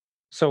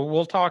So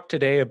we'll talk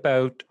today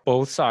about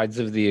both sides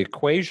of the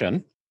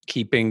equation,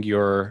 keeping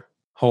your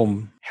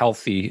home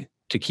healthy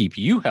to keep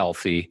you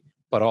healthy,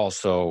 but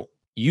also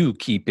you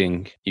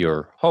keeping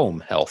your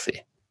home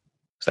healthy.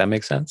 Does that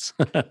make sense?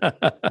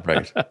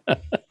 Right.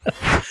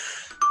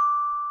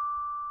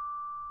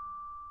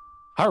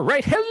 All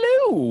right.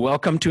 Hello.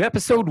 Welcome to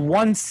episode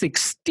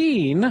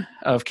 116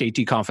 of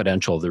KT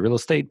Confidential, the real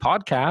estate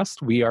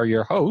podcast. We are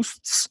your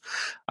hosts.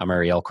 I'm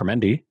Ariel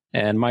Cremendi,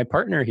 and my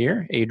partner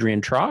here, Adrian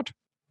Trott.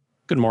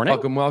 Good morning.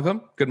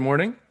 Welcome. Good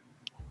morning.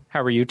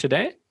 How are you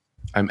today?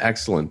 I'm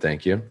excellent,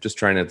 thank you. Just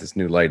trying out this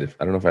new light. I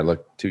don't know if I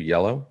look too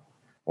yellow,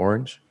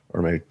 orange, or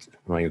am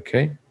I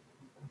okay?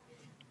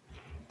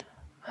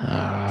 It's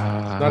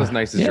not as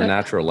nice as your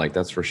natural light,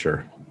 that's for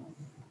sure.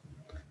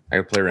 I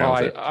gotta play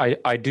around with it.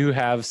 I do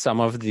have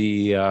some of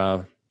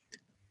the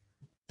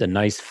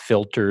nice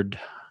filtered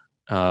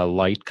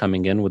light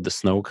coming in with the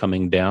snow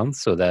coming down,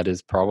 so that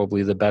is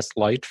probably the best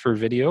light for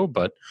video.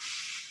 But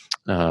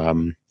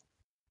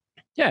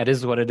yeah, it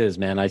is what it is,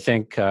 man. I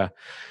think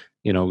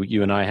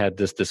you and I had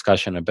this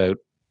discussion about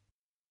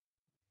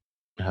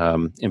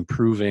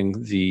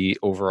improving the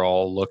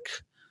overall look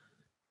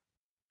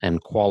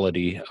and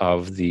quality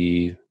of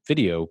the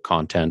video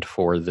content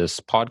for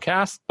this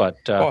podcast. But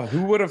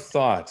who would have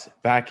thought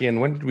back in,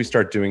 when did we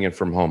start doing it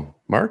from home?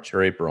 March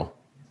or April?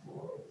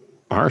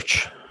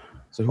 March.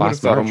 So who would have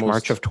thought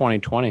March of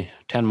 2020,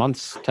 10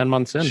 months in.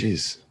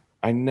 Jeez.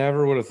 I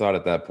never would have thought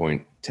at that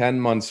point, 10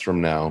 months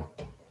from now,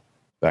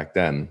 back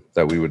then,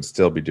 that we would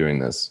still be doing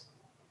this.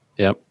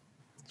 Yep.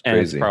 It's and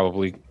crazy. It's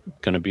probably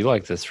going to be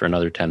like this for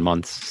another 10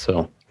 months.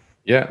 So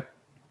yeah,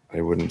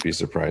 I wouldn't be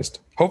surprised.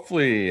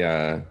 Hopefully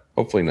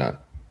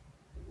not.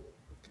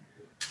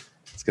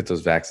 Let's get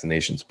those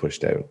vaccinations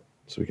pushed out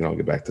so we can all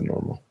get back to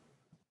normal.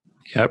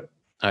 Yep,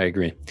 I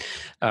agree.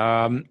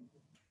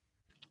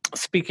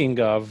 Speaking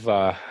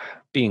of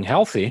being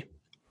healthy,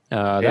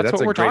 that's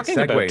what we're talking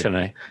about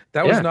tonight.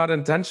 That was not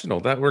intentional.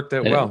 That worked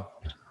out well.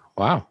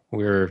 Wow,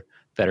 we're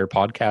better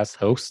podcast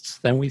hosts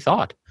than we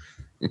thought.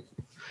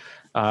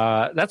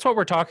 That's what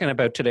we're talking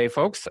about today,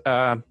 folks.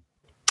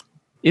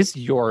 Is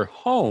your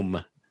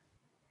home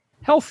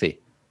healthy?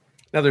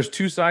 Now, there's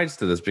two sides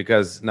to this,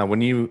 because now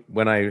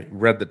when I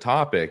read the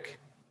topic,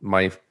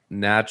 my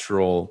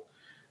natural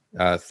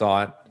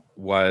thought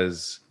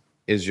was,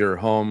 is your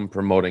home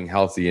promoting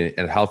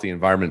a healthy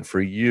environment for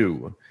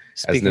you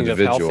as an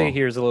individual? Speaking of healthy,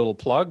 here's a little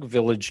plug,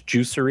 Village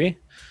Juicery.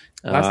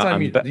 Last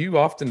time you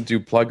often do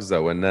plugs,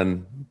 though, and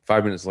then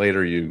 5 minutes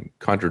later you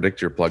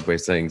contradict your plug by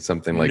saying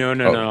something like, No.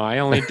 I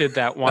only did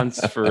that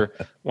once for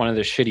one of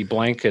the shitty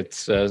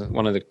blankets,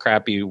 one of the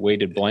crappy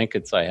weighted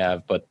blankets I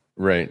have. But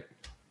right.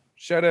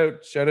 Shout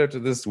out to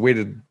this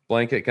weighted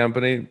blanket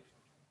company.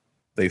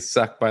 They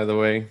suck, by the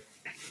way.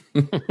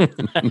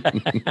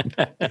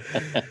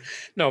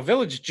 No,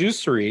 Village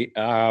Juicery,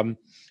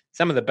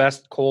 some of the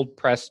best cold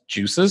pressed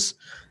juices.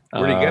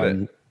 Where do you get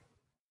it?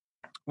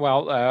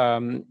 Well,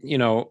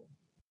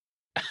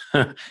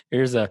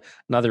 here's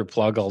another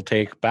plug I'll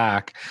take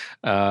back.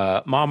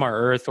 Mama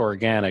Earth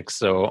Organics.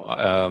 So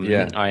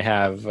I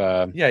have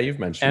you've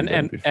mentioned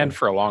and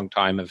for a long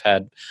time I've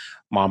had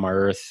Mama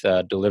Earth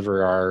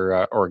deliver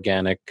our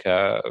organic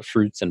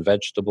fruits and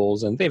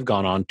vegetables, and they've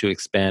gone on to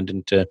expand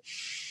into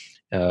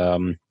a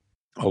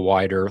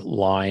wider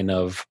line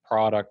of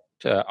product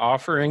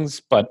offerings,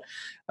 but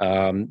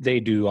they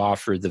do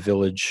offer the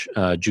Village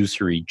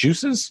Juicery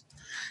juices.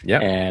 Yeah,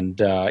 and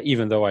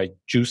even though I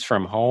juice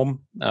from home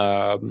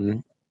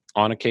on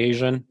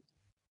occasion,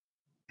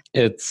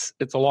 it's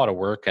a lot of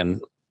work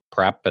and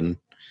prep, and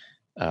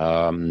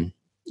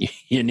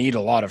you need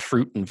a lot of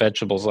fruit and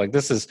vegetables. Like,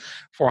 this is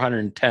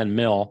 410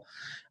 ml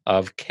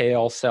of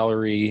kale,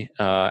 celery,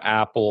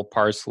 apple,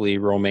 parsley,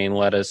 romaine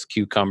lettuce,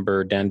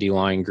 cucumber,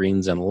 dandelion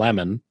greens, and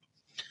lemon.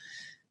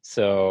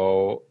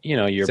 So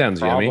you're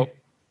sounds yummy.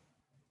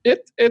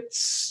 It's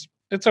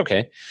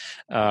okay.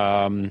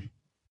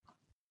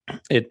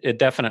 It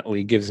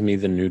definitely gives me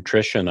the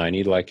nutrition I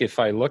need. Like, if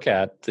I look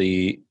at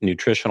the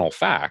nutritional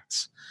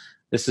facts,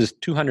 this is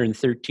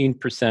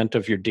 213%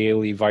 of your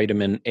daily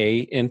vitamin A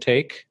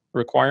intake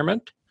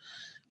requirement,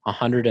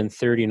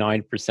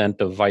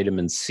 139% of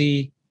vitamin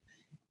C,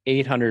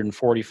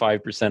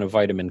 845% of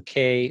vitamin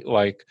K.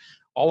 Like,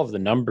 all of the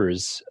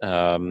numbers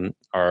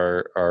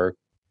are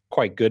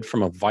quite good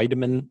from a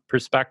vitamin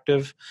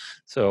perspective.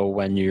 So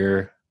when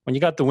you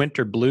got the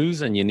winter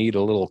blues and you need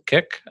a little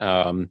kick,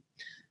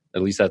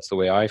 at least that's the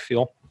way I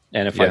feel.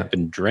 And if I've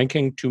been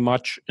drinking too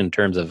much in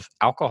terms of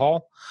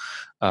alcohol,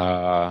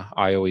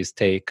 I always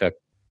take a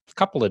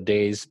couple of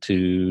days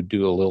to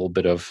do a little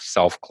bit of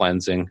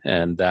self-cleansing.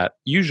 And that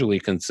usually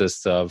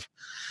consists of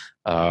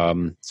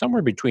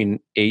somewhere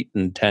between 8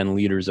 and 10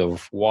 liters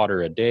of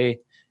water a day.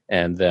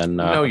 And then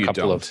a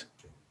couple of...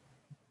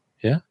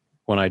 Yeah.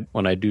 When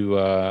I do...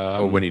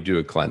 when you do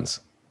a cleanse.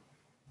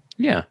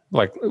 Yeah.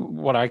 Like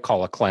what I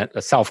call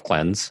a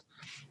self-cleanse.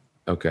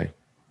 Okay.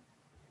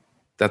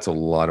 That's a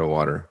lot of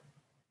water.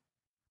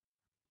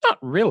 Not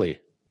really.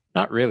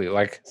 Not really.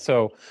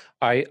 So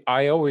I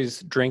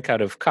always drink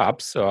out of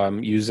cups. So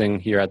I'm using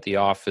here at the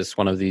office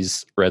one of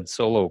these red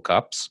Solo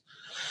cups.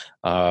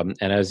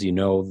 And as you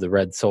know, the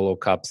red Solo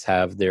cups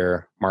have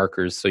their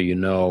markers, so you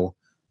know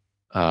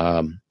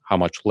how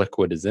much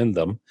liquid is in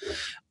them.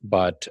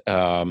 But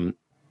Whoa.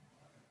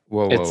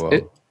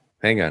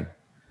 Hang on.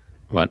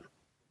 What?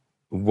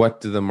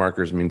 What do the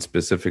markers mean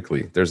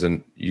specifically?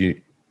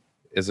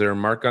 Is there a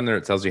mark on there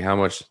that tells you how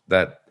much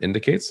that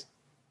indicates?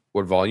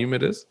 What volume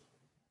it is?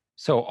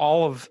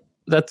 So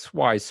that's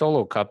why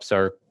Solo cups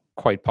are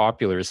quite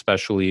popular,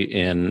 especially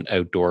in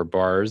outdoor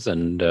bars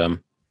and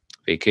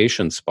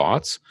vacation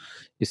spots.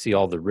 You see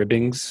all the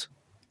ribbings.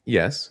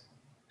 Yes.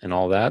 And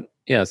all that.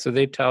 Yeah, so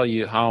they tell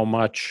you how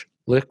much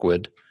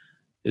liquid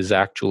is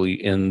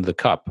actually in the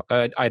cup.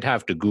 I'd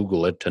have to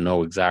Google it to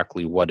know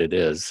exactly what it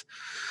is.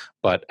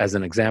 But as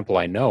an example,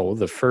 I know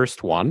the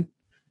first one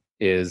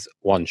is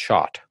one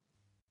shot.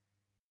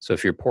 So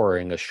if you're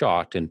pouring a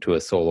shot into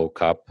a Solo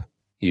cup,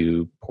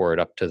 you pour it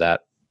up to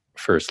that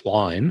first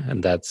line,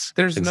 and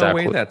there's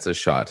exactly, no way that's a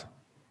shot.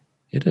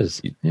 It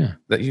is. Yeah.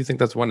 That you think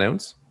that's 1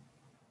 ounce?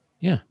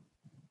 Yeah,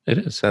 it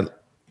is. Okay.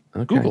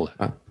 Google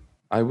it.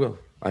 I will.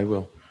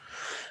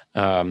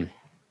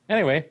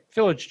 Anyway,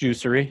 Village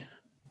Juicery,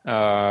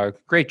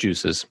 great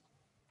juices.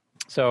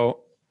 So,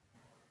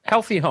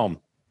 healthy home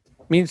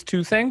means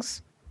two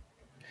things.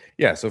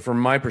 Yeah. So, from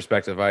my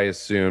perspective, I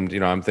assumed,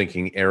 I'm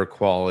thinking air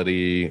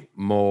quality,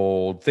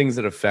 mold, things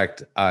that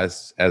affect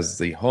us as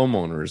the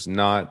homeowners,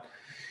 not.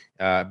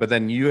 But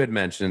then you had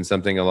mentioned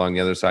something along the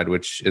other side,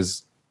 which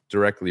is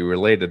directly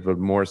related, but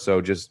more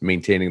so just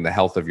maintaining the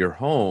health of your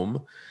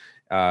home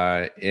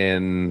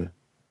in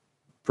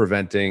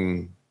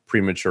preventing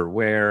premature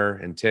wear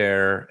and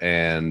tear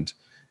and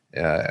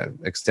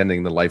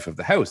extending the life of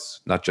the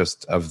house, not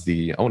just of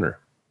the owner.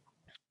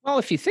 Well,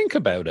 if you think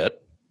about it,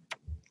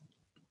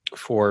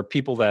 for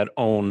people that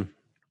own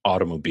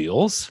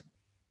automobiles,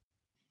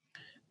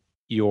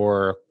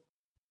 your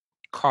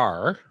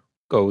car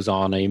goes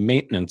on a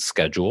maintenance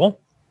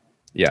schedule.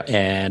 Yeah.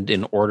 And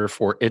in order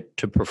for it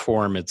to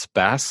perform its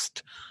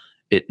best,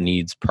 it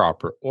needs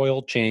proper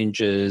oil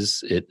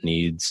changes, it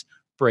needs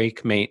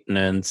brake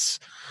maintenance,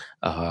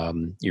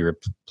 you're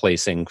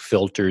replacing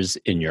filters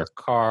in your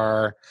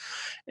car,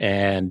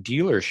 and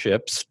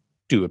dealerships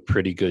do a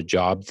pretty good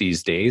job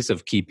these days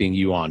of keeping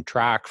you on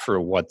track for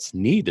what's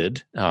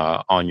needed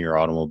on your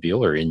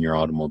automobile or in your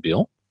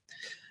automobile.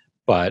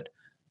 But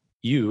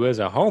you as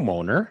a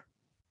homeowner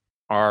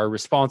are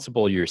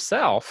responsible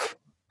yourself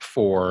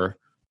for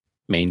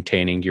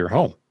maintaining your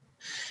home.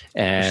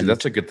 And actually,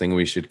 that's a good thing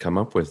we should come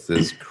up with,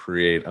 is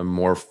create a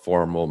more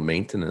formal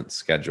maintenance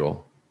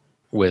schedule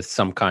with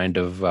some kind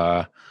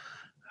of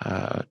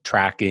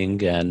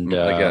tracking and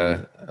like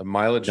a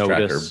mileage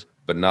tracker,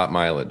 but not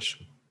mileage.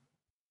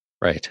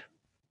 Right.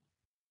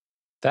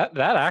 That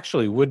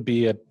actually would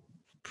be a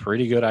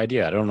pretty good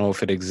idea. I don't know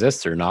if it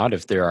exists or not,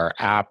 if there are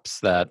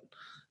apps that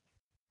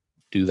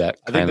do that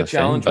kind of thing. I think the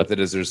challenge with it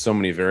is there's so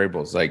many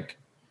variables, like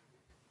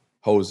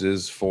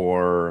hoses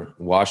for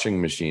washing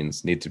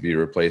machines need to be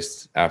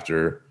replaced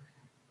after,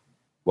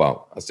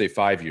 well, I'll say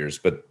 5 years,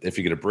 but if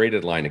you get a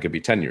braided line, it could be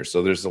 10 years.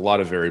 So there's a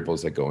lot of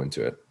variables that go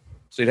into it.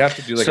 So you'd have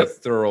to do a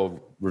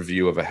thorough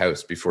review of a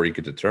house before you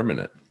could determine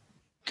it.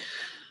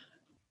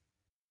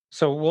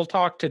 So we'll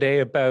talk today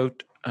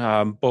about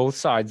both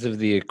sides of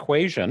the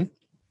equation,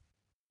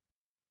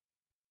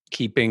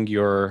 keeping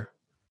your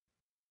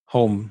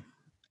home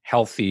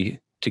healthy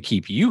to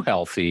keep you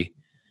healthy,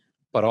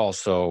 but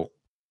also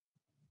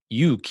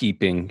you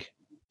keeping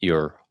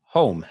your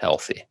home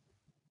healthy.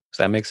 Does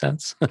that make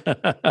sense?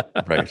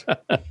 Right.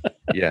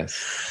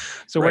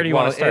 Yes. So where do you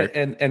want to start?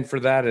 And for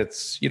that,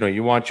 it's,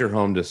 you want your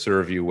home to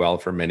serve you well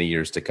for many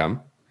years to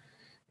come.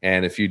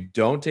 And if you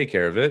don't take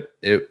care of it,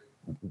 it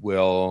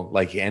will,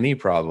 like any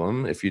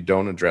problem, if you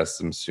don't address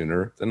them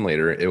sooner than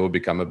later, it will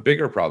become a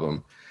bigger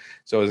problem.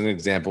 So as an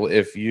example,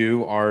 if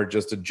you are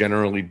just a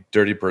generally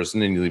dirty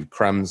person and you leave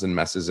crumbs and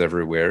messes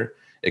everywhere,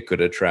 it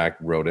could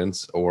attract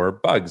rodents or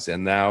bugs.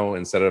 And now,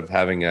 instead of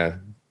having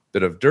a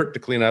bit of dirt to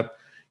clean up,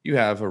 you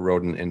have a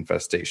rodent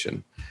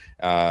infestation.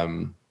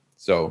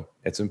 So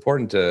it's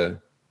important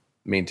to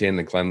maintain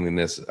the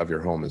cleanliness of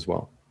your home as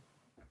well.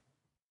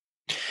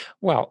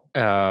 Well,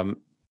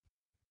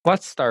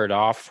 let's start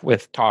off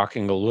with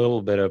talking a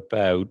little bit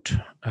about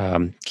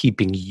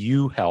keeping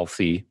you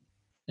healthy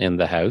in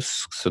the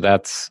house. So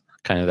that's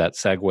kind of that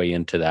segue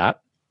into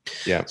that.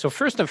 Yeah. So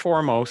first and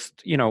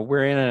foremost,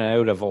 we're in and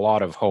out of a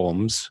lot of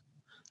homes.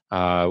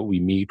 We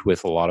meet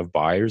with a lot of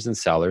buyers and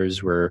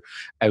sellers. We're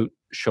out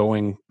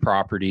showing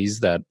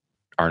properties that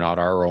are not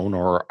our own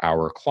or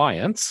our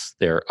clients.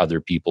 They're other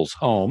people's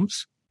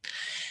homes.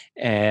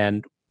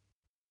 And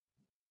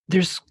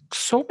there's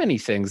so many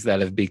things that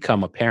have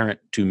become apparent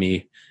to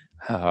me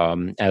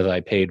as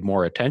I paid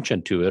more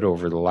attention to it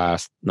over the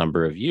last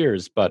number of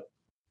years. But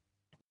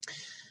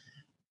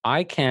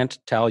I can't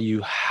tell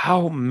you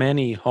how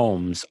many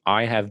homes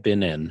I have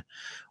been in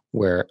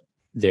where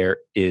there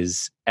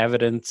is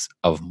evidence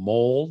of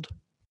mold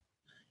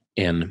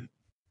in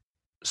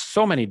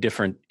so many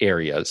different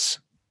areas.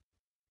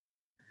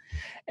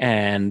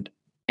 And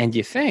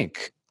you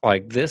think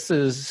like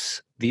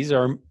these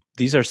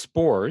are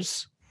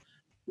spores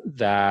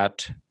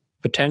that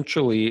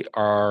potentially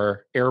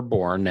are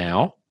airborne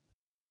now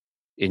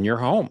in your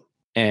home,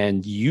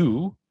 and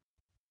you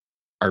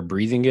are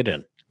breathing it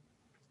in.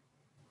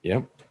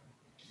 Yep.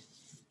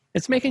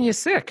 It's making you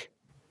sick.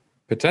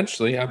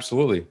 Potentially,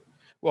 absolutely.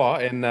 Well,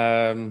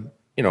 and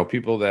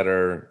people that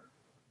are,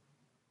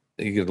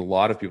 you get a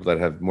lot of people that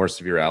have more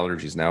severe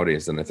allergies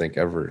nowadays than I think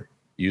ever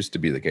used to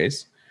be the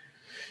case.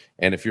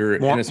 And if you're,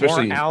 more, and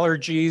especially more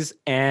allergies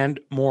and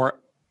more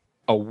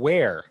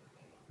aware.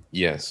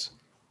 Yes,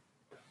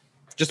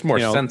 just more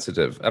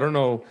sensitive. I don't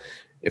know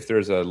if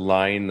there's a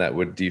line that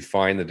would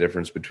define the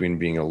difference between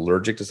being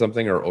allergic to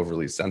something or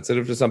overly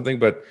sensitive to something,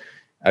 but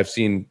I've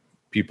seen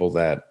people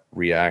that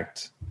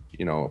react,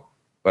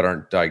 but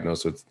aren't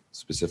diagnosed with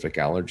specific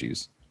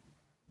allergies.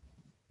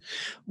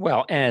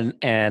 Well,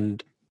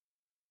 and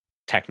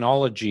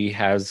technology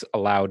has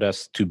allowed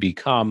us to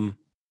become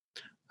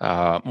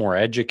more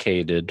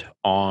educated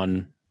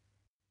on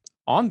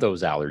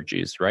those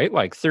allergies, right?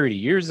 Like 30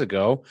 years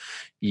ago,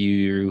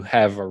 you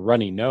have a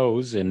runny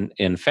nose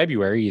in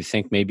February, you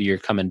think maybe you're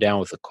coming down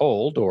with a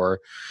cold, or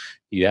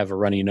you have a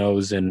runny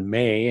nose in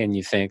May and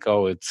you think,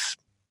 oh, it's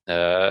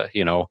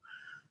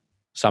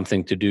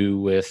something to do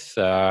with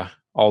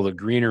all the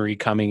greenery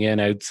coming in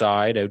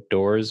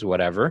outdoors,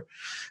 whatever.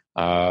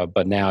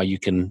 But now you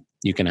can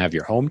have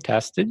your home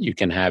tested, you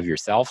can have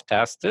yourself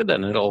tested,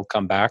 and it'll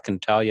come back and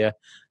tell you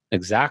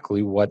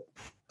exactly what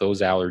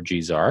those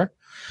allergies are.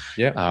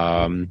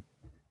 Yeah.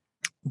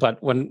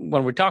 But when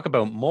we talk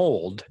about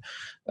mold,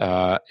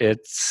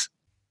 it's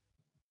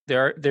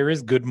there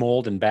is good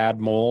mold and bad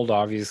mold.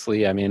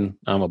 Obviously, I mean,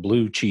 I'm a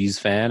blue cheese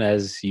fan,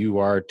 as you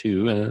are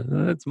too.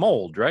 It's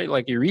mold, right?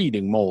 Like you're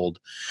eating mold,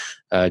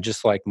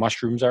 just like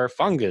mushrooms are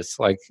fungus.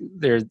 Like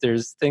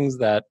there's things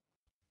that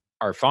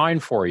are fine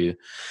for you,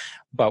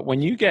 but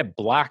when you get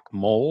black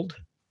mold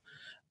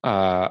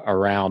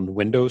around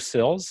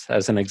windowsills,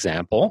 as an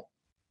example,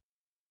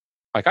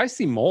 like I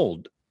see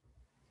mold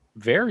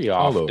very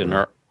often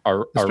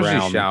especially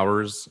around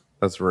showers.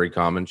 That's very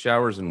common.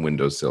 Showers and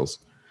windowsills.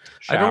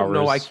 showers. I don't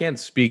know. I can't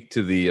speak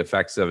to the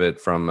effects of it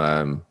from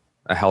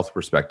a health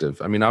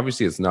perspective. I mean,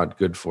 obviously it's not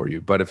good for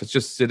you, but if it's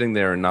just sitting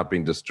there and not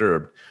being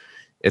disturbed,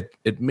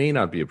 it may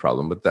not be a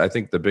problem. But I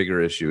think the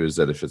bigger issue is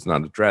that if it's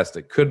not addressed,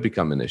 it could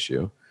become an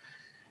issue.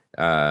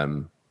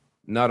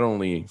 Not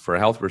only for a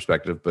health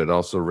perspective, but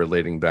also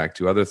relating back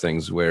to other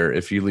things where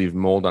if you leave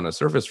mold on a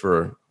surface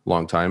for a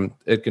long time,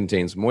 it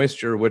contains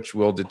moisture, which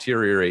will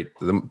deteriorate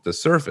the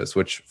surface,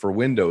 which for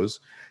windows,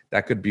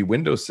 that could be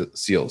window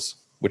seals,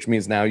 which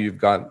means now you've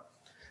got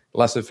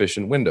less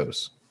efficient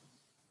windows.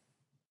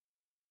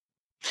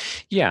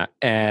 Yeah.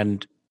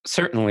 And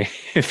certainly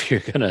if you're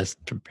going to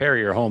prepare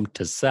your home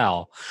to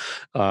sell,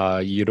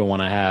 you don't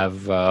want to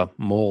have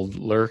mold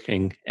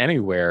lurking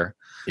anywhere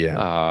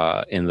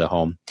in the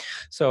home.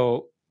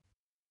 So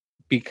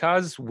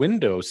because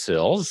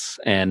windowsills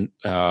and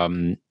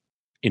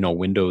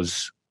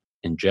windows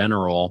in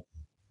general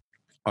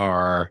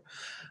are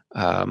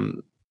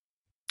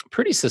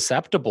pretty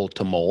susceptible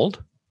to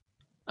mold,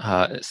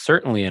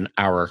 certainly in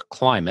our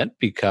climate,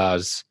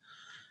 because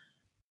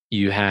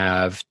you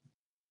have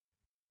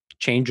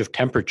change of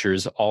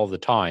temperatures all the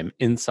time,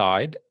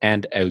 inside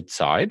and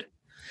outside.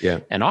 Yeah.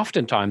 And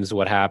oftentimes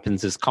what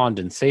happens is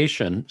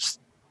condensation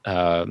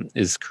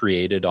is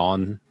created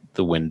on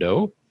the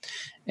window.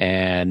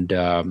 And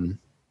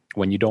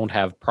when you don't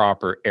have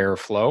proper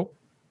airflow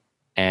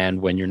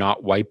and when you're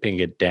not wiping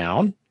it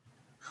down,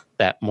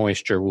 that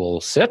moisture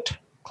will sit,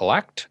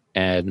 collect,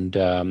 and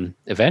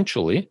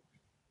eventually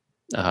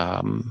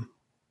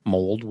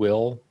mold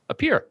will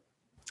appear.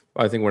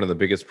 Well, I think one of the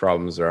biggest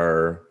problems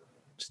are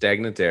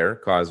stagnant air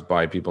caused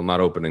by people not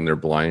opening their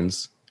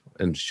blinds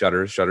and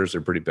shutters. Shutters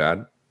are pretty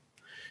bad.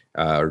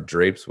 Or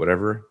drapes,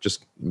 whatever,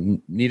 just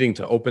needing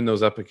to open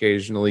those up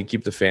occasionally,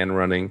 keep the fan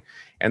running.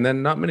 And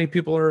then not many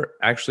people are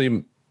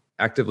actually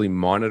actively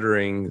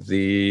monitoring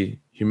the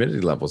humidity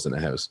levels in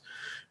a house,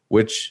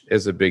 which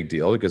is a big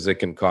deal because it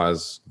can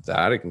cause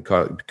that. It can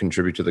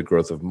contribute to the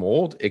growth of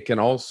mold. It can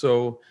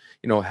also,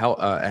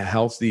 a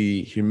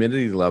healthy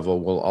humidity level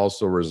will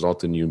also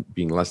result in you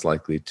being less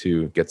likely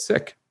to get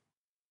sick.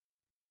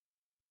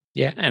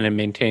 Yeah, and it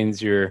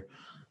maintains your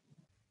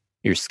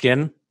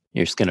skin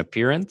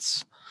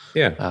appearance.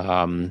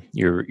 Yeah.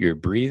 Your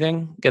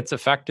breathing gets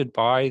affected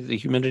by the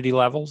humidity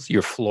levels.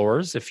 Your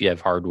floors, if you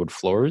have hardwood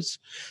floors,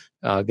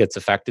 gets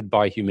affected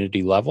by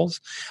humidity levels.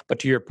 But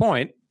to your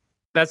point,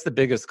 that's the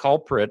biggest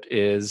culprit,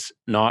 is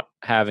not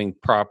having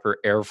proper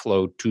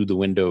airflow to the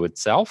window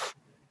itself.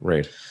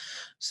 Right.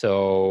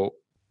 So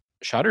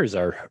shutters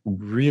are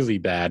really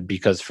bad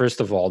because,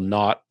 first of all,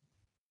 not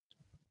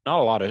a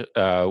lot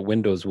of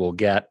windows will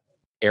get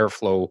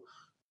airflow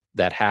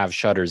that have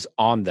shutters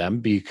on them,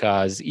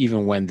 because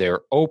even when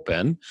they're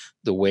open,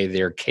 the way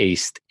they're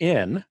cased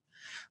in,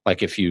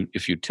 like if you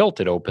tilt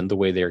it open, the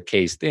way they're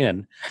cased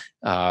in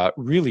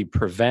really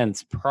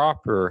prevents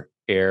proper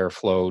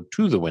airflow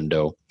to the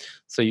window.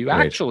 So you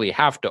Right. actually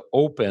have to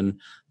open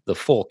the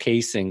full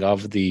casing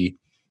of the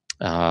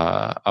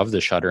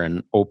shutter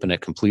and open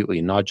it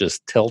completely, not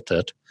just tilt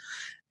it.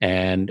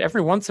 And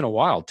every once in a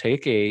while,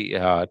 take a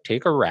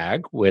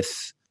rag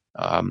with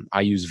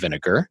I use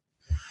vinegar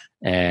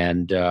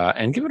and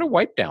give it a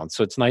wipe down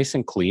so it's nice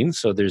and clean.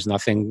 So there's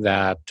nothing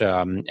that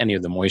any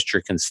of the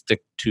moisture can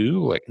stick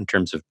to, like in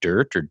terms of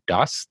dirt or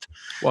dust.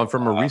 Well, and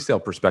from a resale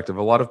perspective,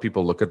 a lot of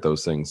people look at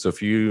those things. So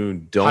if you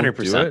don't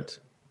 100%.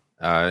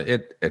 do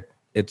it,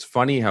 it's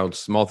funny how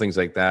small things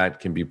like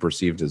that can be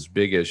perceived as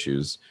big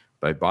issues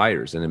by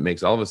buyers, and it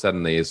makes all of a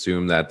sudden they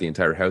assume that the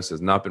entire house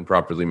has not been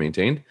properly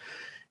maintained.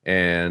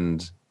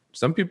 And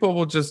some people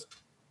will just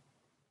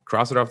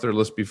cross it off their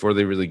list before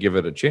they really give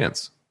it a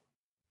chance.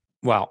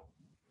 Well,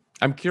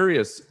 I'm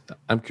curious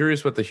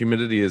what the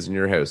humidity is in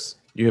your house.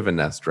 You have a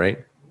Nest,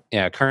 right?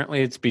 yeah,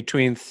 currently it's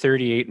between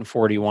 38 and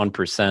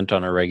 41%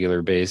 on a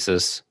regular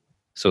basis.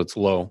 So it's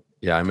low.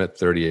 Yeah, I'm at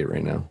 38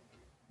 right now.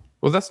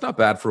 Well, that's not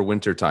bad for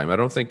winter time. I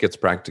don't think it's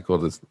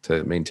practical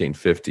to maintain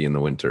 50 in the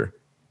winter.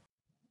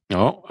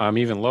 No, I'm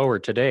even lower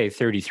today,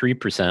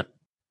 33%.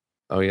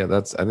 Oh yeah,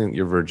 I think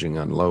you're verging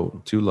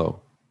on too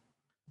low.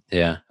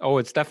 Yeah. Oh,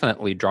 it's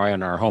definitely dry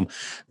in our home.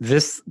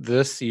 This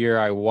year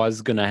I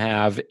was going to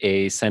have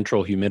a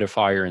central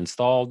humidifier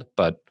installed,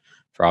 but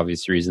for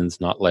obvious reasons,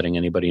 not letting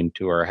anybody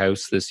into our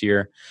house this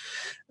year.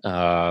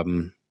 I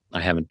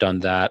haven't done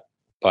that,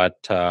 but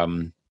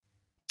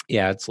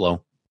yeah, it's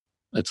low.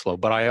 It's low.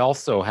 But I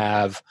also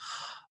have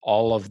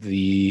all of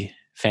the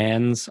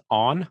fans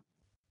on,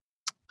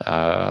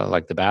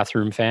 like the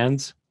bathroom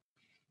fans,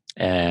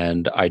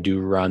 and I do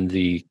run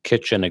the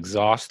kitchen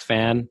exhaust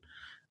fan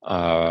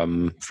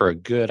for a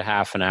good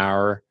half an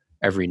hour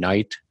every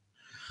night.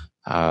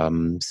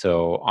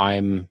 So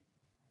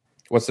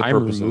What's the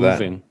purpose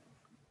removing,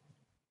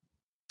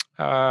 of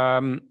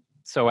that?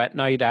 So at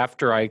night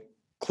after I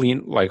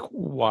clean, like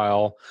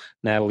while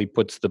Natalie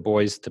puts the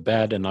boys to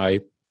bed and I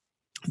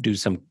do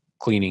some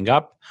cleaning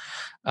up,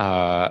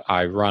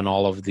 I run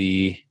all of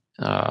the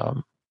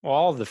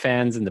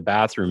fans in the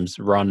bathrooms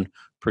run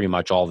pretty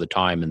much all the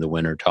time in the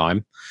winter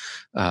time.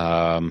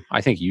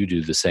 I think you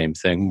do the same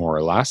thing more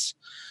or less.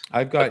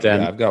 I've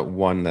got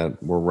one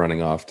that we're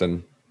running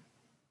often.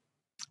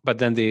 But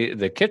then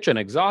the kitchen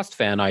exhaust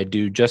fan I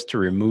do just to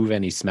remove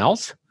any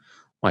smells,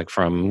 like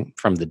from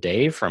the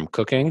day, from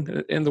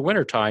cooking. In the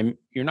wintertime,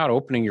 you're not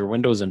opening your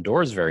windows and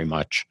doors very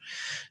much.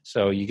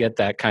 So you get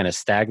that kind of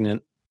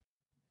stagnant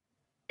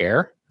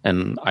air,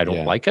 and I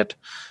don't like it.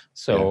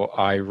 So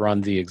I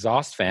run the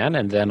exhaust fan,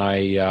 and then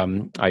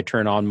I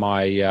turn on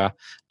my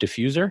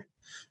diffuser,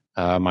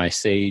 my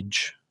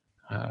Sage.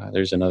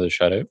 There's another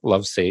shout out.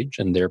 Love Sage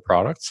and their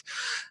products.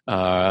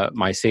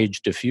 My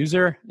Sage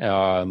diffuser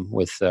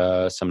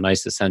with some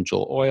nice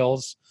essential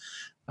oils.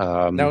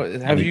 Now,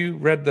 have you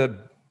read the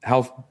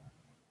health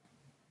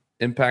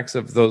impacts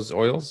of those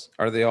oils?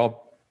 Are they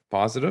all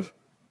positive,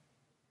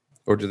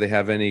 or do they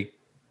have any?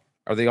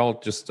 Are they all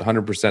just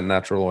 100%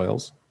 natural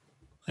oils?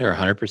 They're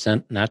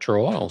 100%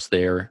 natural oils.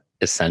 They're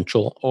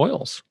essential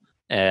oils,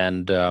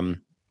 and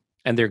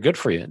they're good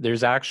for you.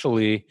 There's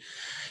actually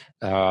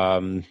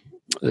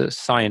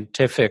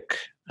scientific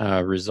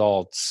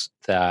results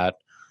that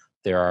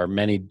there are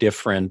many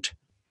different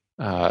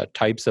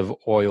types of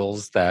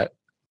oils that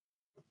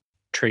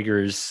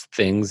triggers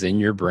things in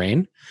your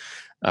brain.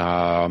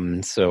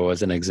 So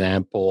as an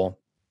example,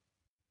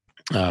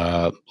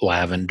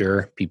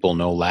 lavender, people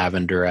know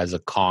lavender as a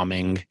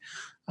calming,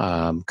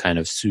 kind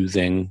of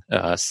soothing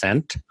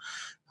scent.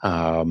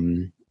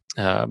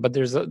 But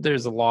there's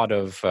a lot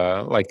of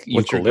like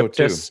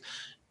eucalyptus.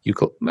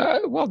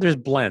 Well, there's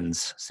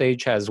blends.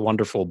 Sage has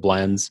wonderful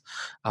blends.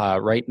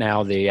 Right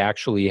now, they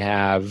actually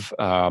have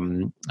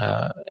an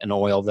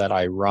oil that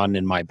I run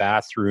in my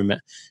bathroom,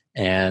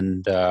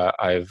 and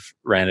I've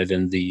ran it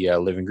in the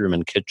living room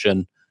and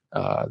kitchen.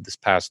 This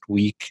past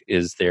week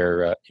is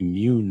their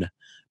immune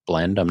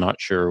blend. I'm not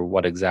sure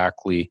what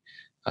exactly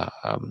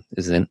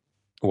is in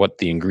what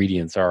the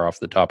ingredients are off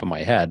the top of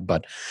my head,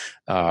 but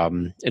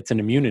it's an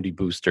immunity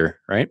booster,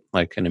 right?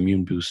 Like an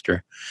immune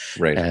booster,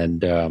 right?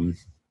 And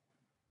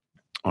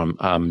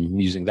I'm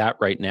using that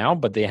right now,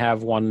 but they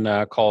have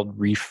one called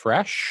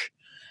Refresh,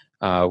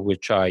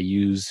 which I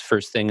use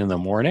first thing in the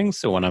morning.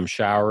 So when I'm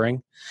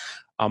showering,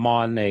 I'm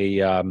on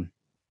I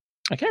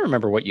can't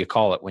remember what you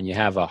call it when you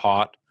have a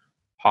hot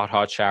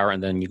shower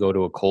and then you go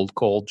to a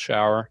cold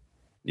shower.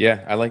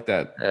 Yeah, I like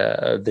that.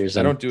 I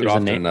don't do it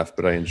often enough,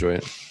 but I enjoy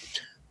it.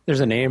 There's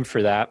a name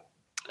for that.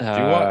 Do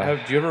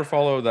you ever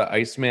follow the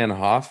Iceman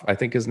Hoff? I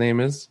think his name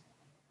is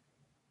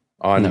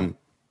on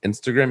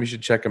Instagram. You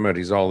should check him out.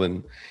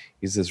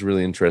 He's this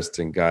really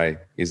interesting guy.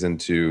 He's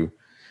into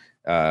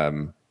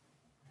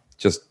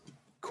just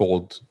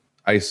cold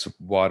ice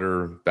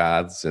water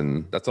baths,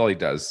 and that's all he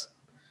does.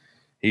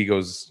 He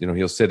goes,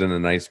 he'll sit in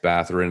an ice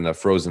bath or in a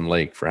frozen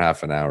lake for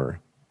half an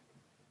hour.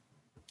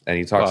 And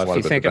he talks a lot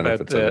about the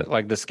benefits of it.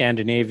 Like the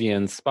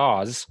Scandinavian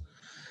spas,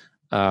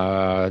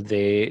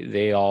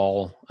 they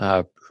all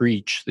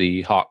preach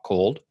the hot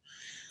cold.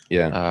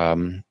 Yeah.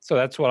 So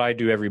that's what I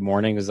do every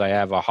morning is I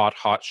have a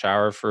hot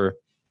shower for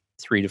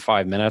 3 to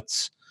 5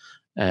 minutes,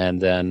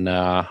 and then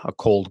a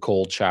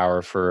cold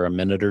shower for a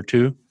minute or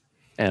two.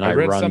 And I I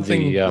read run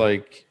something the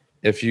like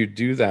if you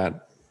do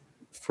that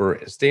for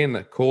stay in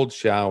the cold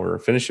shower,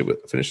 finish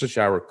the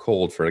shower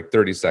cold for like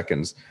 30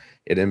 seconds,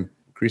 it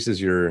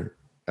increases your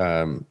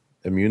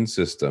immune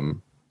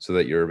system so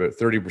that you're about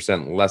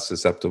 30% less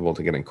susceptible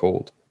to getting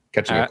cold,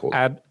 catching a cold.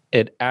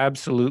 It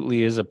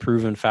absolutely is a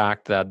proven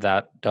fact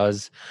that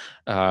does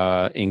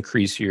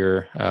increase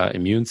your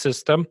immune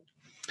system.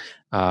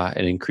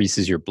 It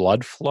increases your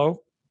blood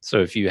flow. So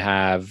if you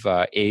have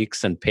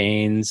aches and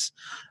pains,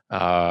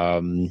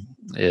 the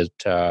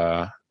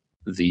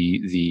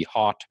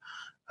hot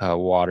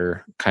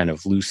water kind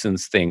of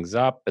loosens things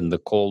up, and the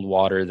cold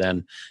water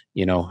then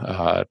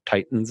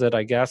tightens it.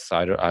 I guess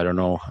I don't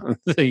know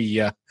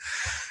the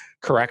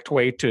correct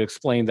way to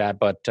explain that,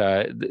 but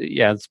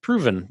yeah, it's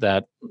proven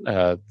that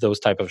those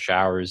type of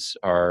showers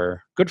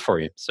are good for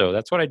you. So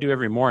that's what I do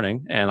every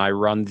morning, and I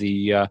run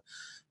the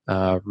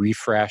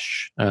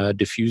refresh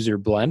diffuser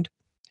blend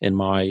in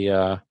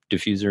my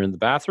diffuser in the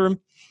bathroom,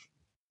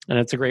 and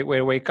it's a great way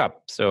to wake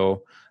up.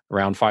 So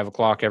around 5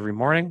 o'clock every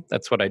morning,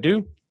 that's what I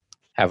do.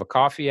 Have a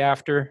coffee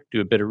after,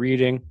 do a bit of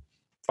reading.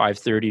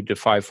 5:30 to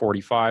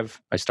 5:45,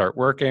 I start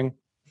working,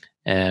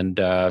 and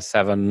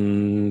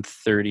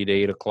 7:30 to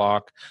 8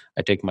 o'clock,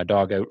 I take my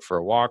dog out for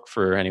a walk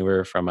for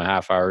anywhere from a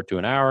half hour to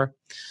an hour,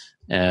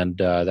 and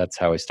that's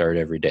how I start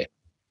every day.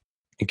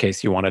 In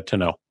case you wanted to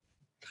know.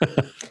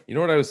 You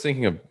know what I was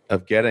thinking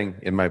of getting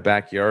in my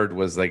backyard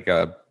was like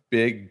a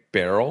big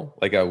barrel,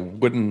 like a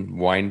wooden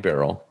wine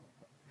barrel,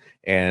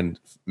 and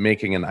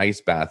making an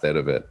ice bath out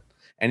of it.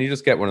 And you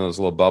just get one of those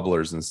little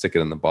bubblers and stick it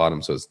in the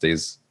bottom so it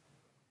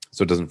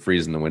doesn't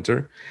freeze in the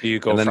winter. Do you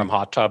go from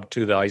hot tub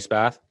to the ice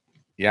bath?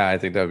 Yeah, I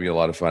think that would be a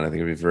lot of fun. I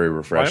think it'd be very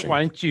refreshing. Why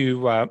don't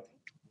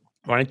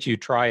you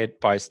try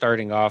it by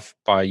starting off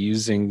by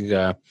using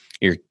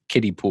your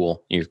kiddie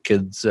pool, your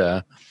kids?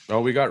 Oh,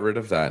 we got rid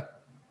of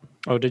that.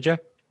 Oh, did you?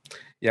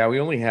 Yeah,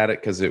 we only had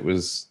it because it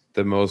was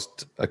the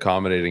most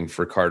accommodating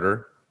for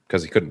Carter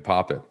because he couldn't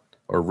pop it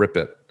or rip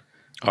it.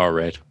 All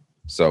right.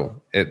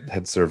 So it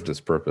had served its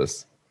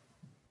purpose.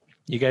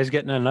 You guys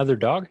getting another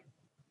dog?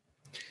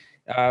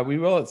 We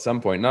will at some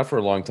point, not for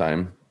a long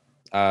time.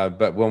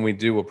 But when we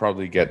do,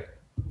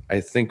 I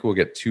think we'll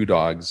get 2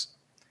 dogs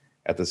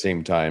at the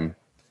same time.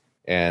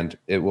 And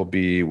it will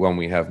be when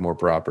we have more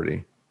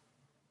property.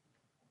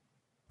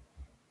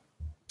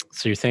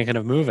 So you're thinking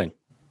of moving?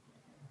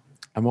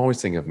 I'm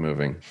always thinking of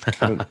moving.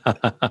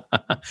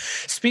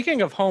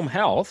 Speaking of home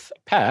health,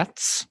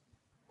 pets.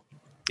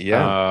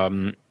 Yeah.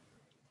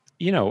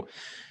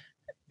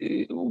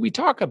 We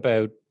talk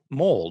about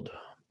mold,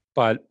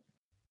 but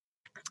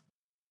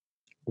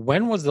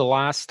when was the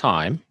last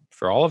time,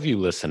 for all of you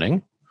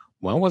listening,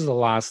 when was the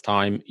last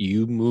time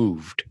you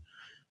moved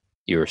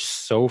your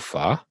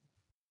sofa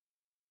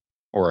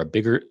or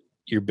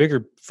your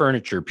bigger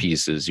furniture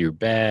pieces, your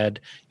bed,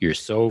 your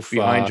sofa?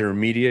 Behind your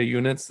media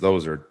units,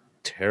 those are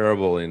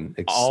terrible and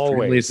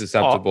extremely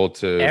susceptible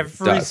to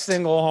every dust.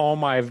 Single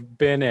home I've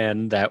been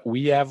in that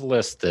we have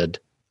listed,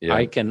 yeah.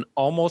 I can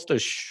almost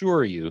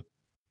assure you,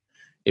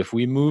 if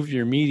we move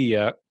your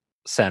media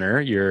center,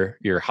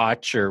 your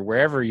hutch, or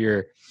wherever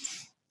your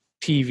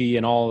TV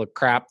and all the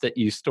crap that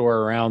you store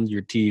around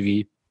your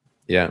TV,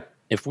 yeah,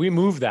 if we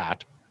move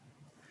that,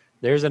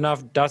 there's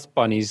enough dust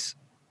bunnies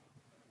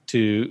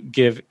to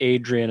give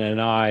Adrian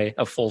and I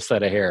a full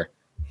set of hair.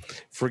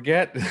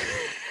 Forget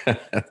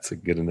that's a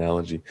good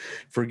analogy.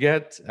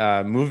 Forget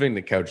moving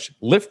the couch.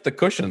 Lift the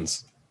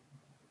cushions.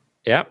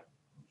 Yep.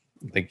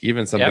 Like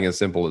even something as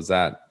simple as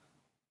that.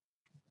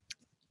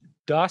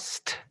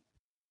 Dust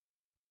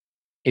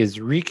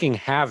is wreaking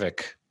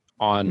havoc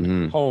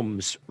on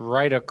homes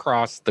right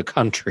across the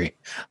country.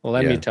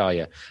 Let me tell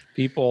you,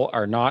 people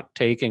are not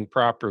taking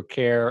proper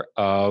care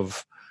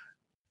of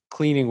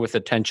cleaning with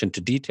attention to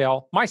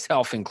detail,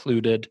 myself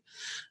included.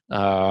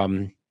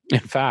 In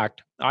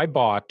fact,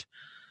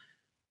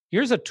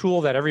 here's a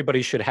tool that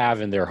everybody should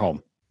have in their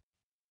home.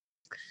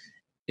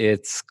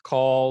 It's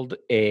called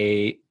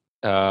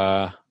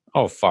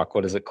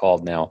what is it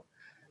called now?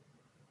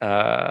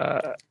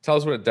 Tell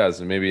us what it does,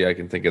 and maybe I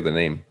can think of the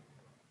name.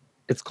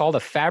 It's called a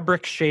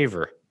fabric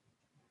shaver.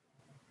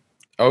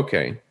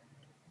 Okay.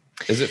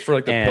 Is it for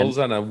like the pills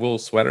on a wool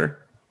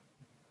sweater?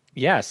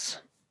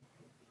 Yes.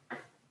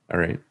 All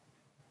right.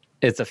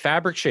 It's a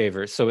fabric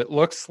shaver, so it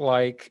looks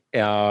like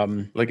a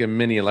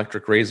mini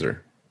electric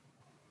razor.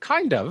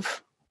 Kind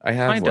of. I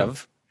have one.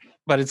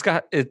 But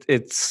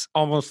it's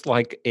almost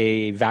like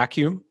a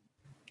vacuum.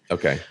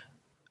 Okay.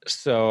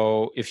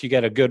 So if you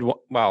get a good one,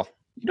 well,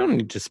 you don't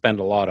need to spend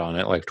a lot on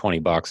it, like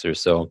 $20 or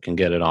so. Can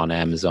get it on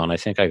Amazon. I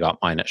think I got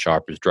mine at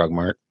Shoppers Drug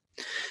Mart.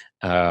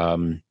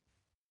 And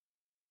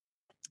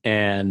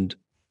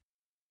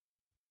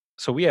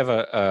so we have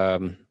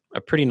a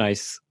pretty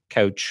nice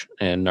couch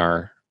in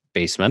our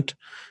basement.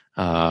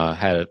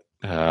 Had it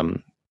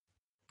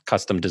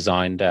custom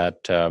designed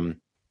at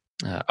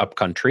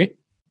Upcountry.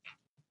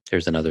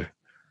 There's another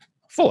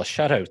full of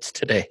shutouts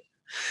today.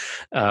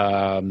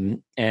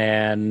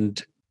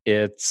 And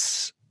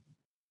it's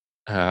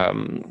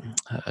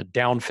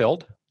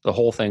down-filled. The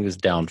whole thing is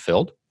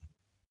down-filled.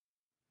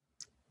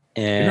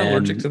 And you're not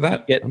allergic to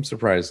that? I'm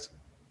surprised.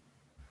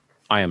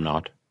 I am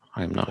not.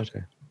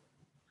 Okay.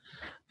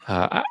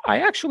 I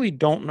actually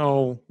don't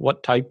know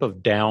what type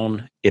of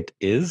down it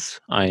is.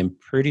 I'm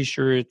pretty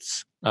sure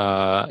it's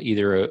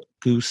either a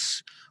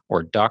goose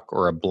or duck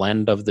or a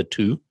blend of the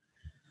two.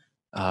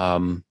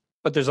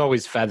 But there's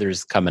always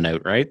feathers coming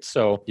out, right?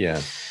 So yeah.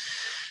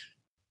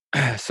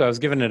 So I was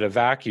giving it a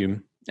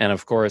vacuum, and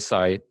of course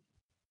I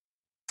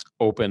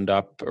opened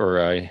up, or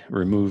I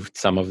removed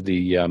some of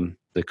the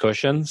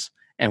cushions,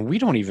 and we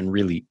don't even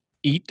really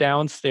eat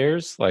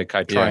downstairs. Like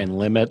I try and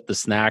limit the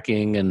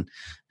snacking and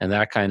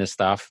that kind of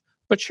stuff.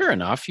 But sure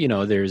enough,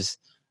 there's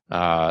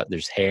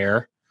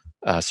hair,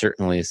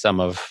 certainly some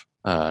of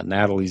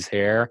Natalie's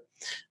hair,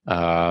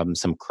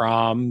 some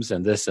crumbs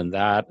and this and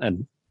that.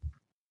 And,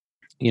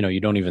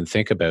 you don't even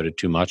think about it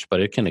too much, but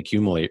it can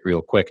accumulate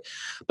real quick.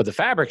 But the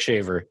fabric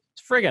shaver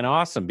is friggin'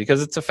 awesome because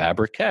it's a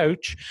fabric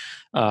couch,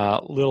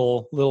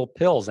 little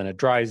pills, and it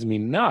drives me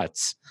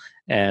nuts.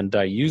 And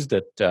I used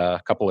it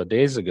a couple of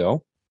days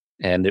ago,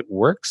 and it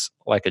works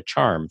like a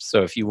charm.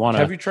 So if you want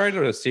to... Have you tried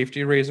a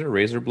safety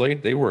razor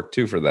blade? They work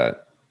too for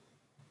that.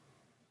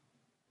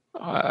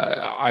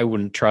 I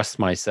wouldn't trust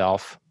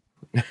myself.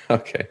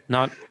 Okay.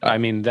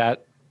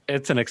 That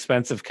it's an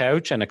expensive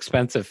couch and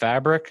expensive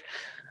fabric.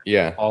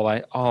 Yeah. All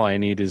I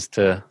need is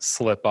to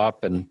slip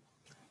up and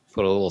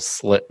put a little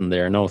slit in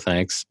there. No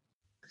thanks.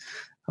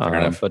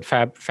 But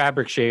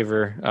fabric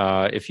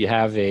shaver, if you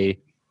have a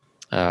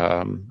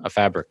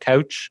fabric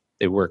couch,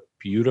 it works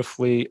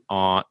beautifully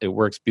on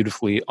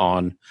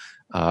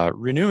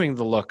renewing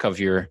the look of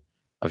your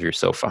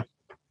sofa.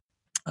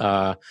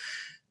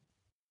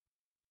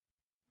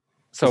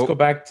 So let's go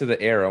back to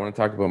the air. I want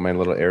to talk about my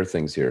little air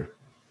things here.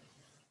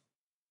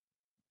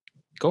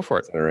 Go for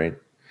it. All right.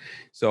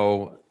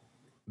 So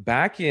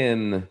back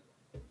in,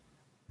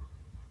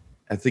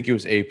 I think it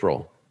was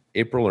April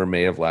or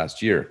May of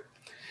last year,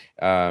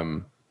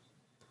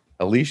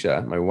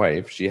 Alicia, my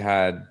wife, she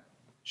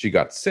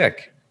got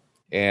sick,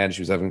 and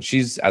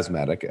she's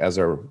asthmatic, as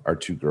are our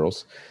two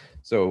girls.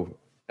 So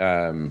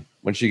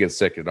when she gets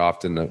sick, it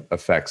often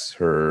affects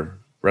her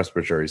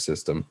respiratory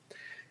system.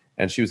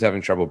 And she was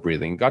having trouble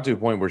breathing. Got to a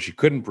point where she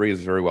couldn't breathe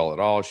very well at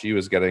all. She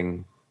was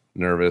getting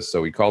nervous.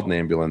 So we called an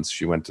ambulance.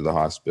 She went to the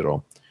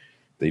hospital.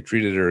 They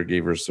treated her,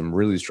 gave her some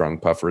really strong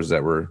puffers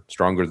that were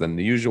stronger than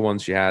the usual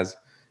ones she has.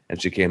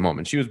 And she came home,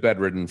 and she was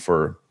bedridden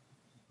for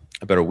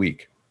about a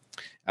week.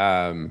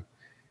 So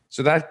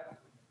that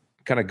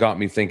kind of got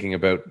me thinking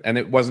about, and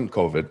it wasn't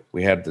COVID.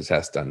 We had the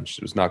test done.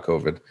 It was not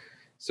COVID.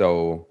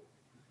 So,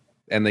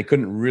 and they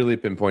couldn't really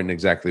pinpoint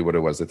exactly what it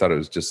was. They thought it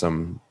was just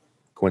some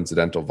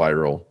coincidental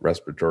viral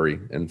respiratory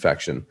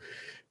infection.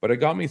 But it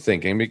got me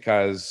thinking,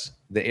 because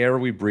the air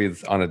we breathe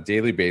on a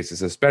daily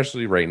basis,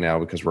 especially right now,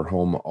 because we're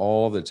home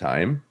all the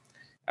time,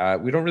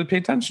 we don't really pay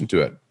attention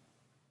to it,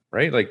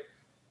 right? Like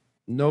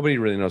nobody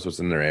really knows what's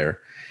in their air.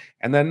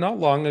 And then not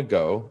long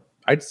ago,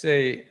 I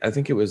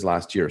think it was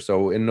last year.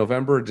 So in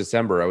November or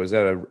December, I was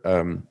at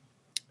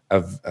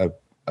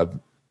a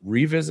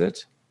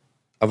revisit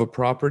of a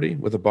property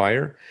with a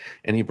buyer,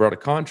 and he brought a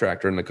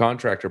contractor, and the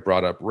contractor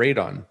brought up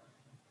radon,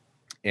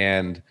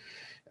 and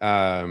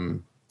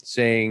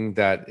saying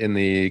that in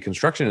the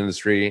construction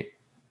industry,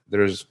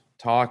 there's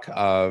talk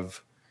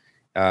of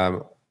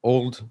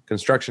old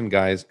construction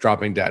guys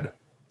dropping dead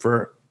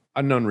for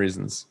unknown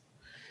reasons.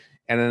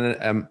 And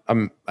then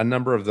a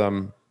number of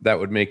them that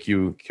would make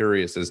you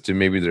curious as to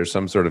maybe there's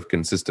some sort of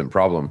consistent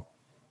problem.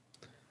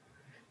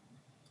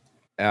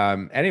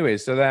 Anyway,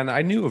 so then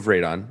I knew of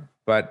radon,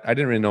 but I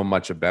didn't really know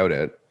much about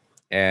it.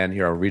 And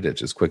here, I'll read it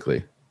just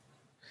quickly.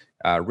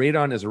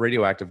 Radon is a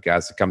radioactive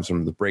gas that comes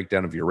from the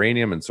breakdown of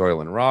uranium in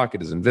soil and rock.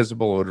 It is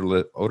invisible,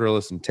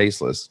 odorless, and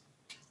tasteless.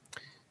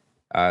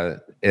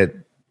 When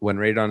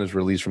radon is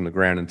released from the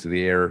ground into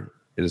the air,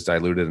 it is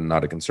diluted and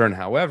not a concern.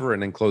 However,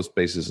 in enclosed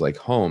spaces like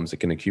homes, it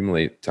can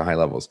accumulate to high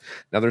levels.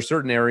 Now, there are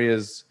certain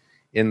areas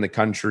in the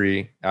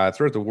country,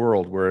 throughout the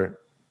world, where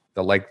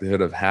the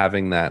likelihood of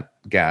having that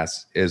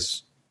gas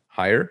is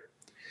higher.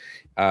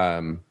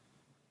 I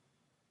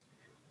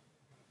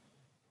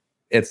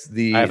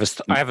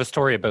have a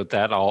story about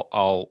that.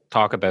 I'll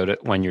talk about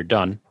it when you're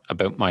done,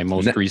 about my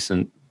most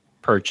recent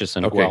purchase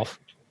in Guelph.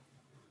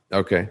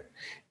 Okay.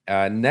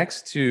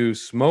 Next to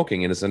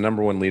smoking, it is the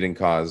number one leading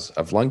cause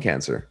of lung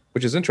cancer,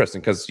 which is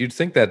interesting because you'd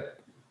think that,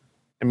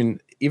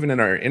 even in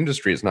our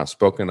industry, it's not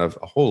spoken of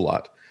a whole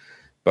lot,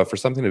 but for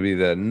something to be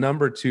the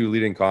number two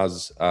leading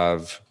cause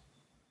of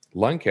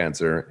lung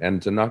cancer and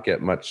to not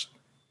get much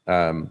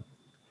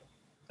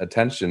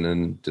attention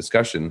and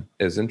discussion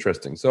is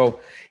interesting. So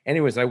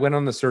anyways, I went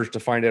on the search to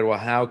find out, well,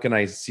 how can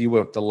I see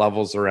what the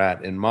levels are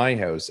at in my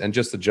house and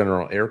just the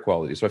general air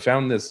quality? So I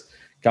found this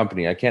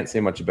company. I can't say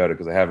much about it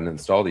because I haven't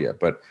installed it yet,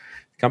 but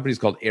the company's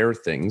called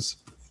Airthings.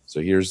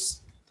 So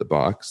here's the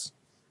box.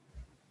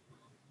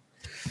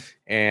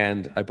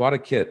 And I bought a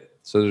kit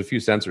So there's a few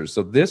sensors.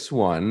 So this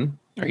one,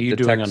 Are you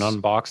doing an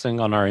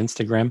unboxing on our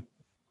Instagram?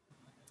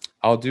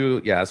 I'll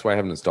do. Yeah, that's why I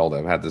haven't installed it.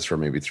 I've had this for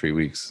maybe 3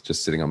 weeks,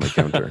 just sitting on my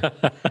counter.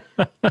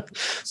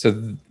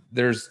 So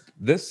there's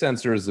this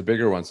sensor is the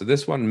bigger one. So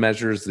this one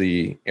measures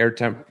the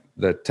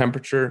the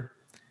temperature,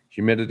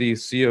 humidity,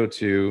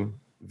 CO2,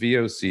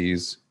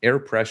 VOCs, air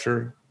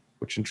pressure,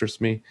 which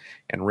interests me,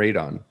 and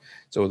radon.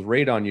 So with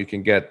radon, you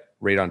can get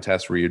radon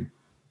tests where you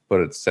put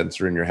a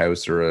sensor in your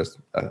house or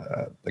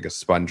like a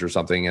sponge or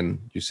something, and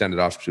you send it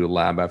off to a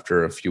lab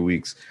after a few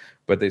weeks.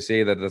 But they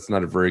say that that's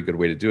not a very good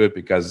way to do it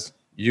because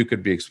you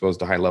could be exposed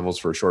to high levels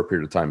for a short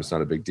period of time. It's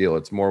not a big deal.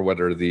 It's more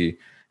whether the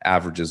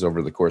averages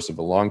over the course of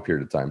a long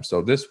period of time.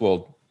 So this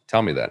will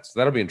tell me that. So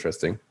that'll be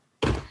interesting.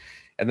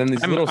 And then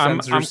these little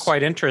sensors. I'm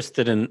quite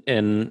interested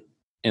in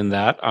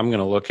that. I'm going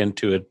to look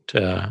into it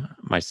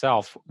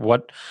myself.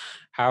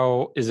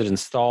 How is it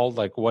installed?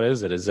 Like, what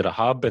is it? Is it a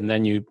hub and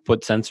then you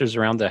put sensors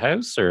around the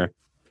house, or?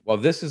 Well,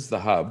 this is the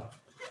hub.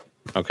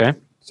 Okay.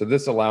 So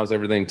this allows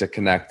everything to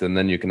connect, and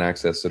then you can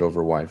access it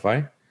over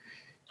Wi-Fi.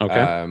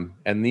 Okay.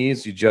 And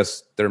these,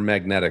 they're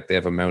magnetic. They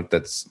have a mount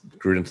that's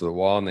screwed into the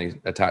wall and they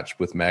attach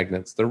with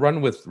magnets. They're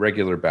run with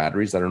regular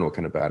batteries. I don't know what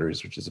kind of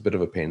batteries, which is a bit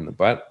of a pain in the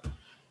butt.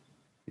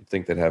 You'd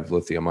think they'd have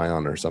lithium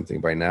ion or something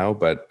by now,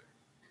 but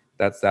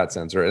that's that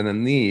sensor. And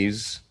then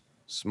these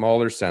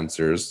smaller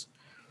sensors,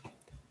 I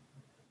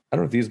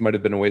don't know if these might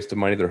have been a waste of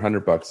money. They're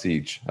 $100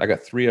 each. I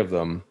got 3 of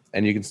them,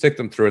 and you can stick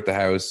them throughout the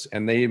house,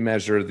 and they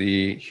measure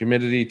the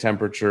humidity,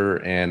 temperature,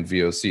 and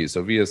VOC.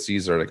 So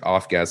VOCs are like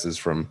off gases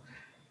from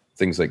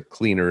things like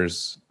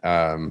cleaners,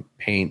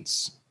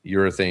 paints,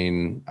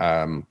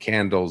 urethane,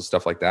 candles,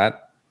 stuff like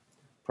that.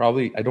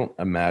 Probably, I don't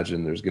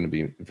imagine there's going to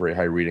be very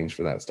high readings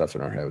for that stuff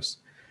in our house.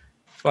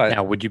 But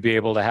now, would you be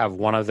able to have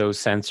one of those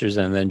sensors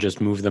and then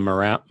just move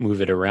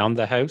it around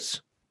the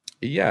house?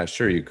 Yeah,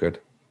 sure, you could.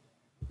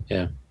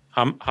 Yeah.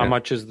 How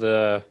much is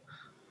the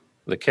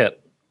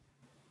kit?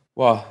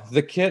 Well,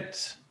 the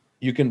kit,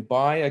 you can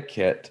buy a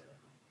kit,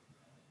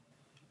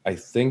 I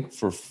think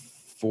for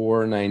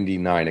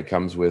 $4.99. It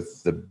comes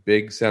with the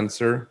big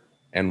sensor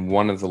and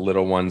one of the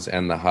little ones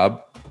and the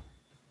hub.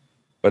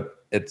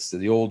 But it's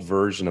the old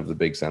version of the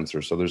big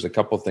sensor. So there's a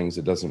couple things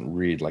it doesn't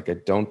read. Like I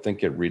don't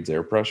think it reads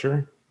air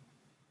pressure,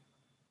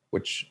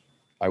 which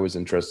I was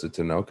interested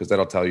to know because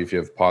that'll tell you if you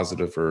have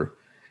positive or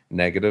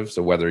negative.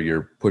 So whether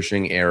you're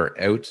pushing air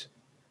out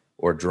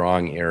or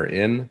drawing air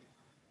in.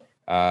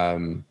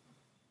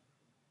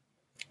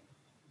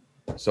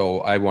 So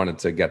I wanted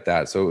to get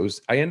that. So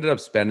I ended up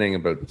spending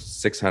about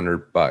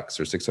 $600 or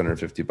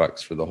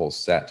 $650 for the whole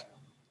set.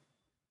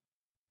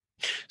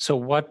 So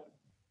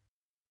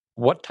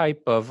what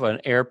type of an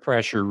air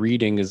pressure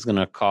reading is going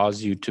to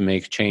cause you to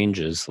make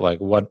changes? Like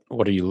what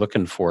are you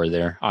looking for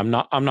there? I'm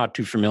not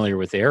too familiar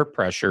with air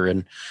pressure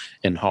in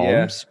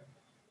homes. Yeah.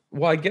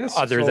 Well, I guess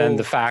other than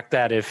the fact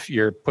that if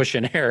you're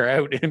pushing air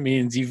out, it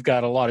means you've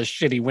got a lot of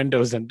shitty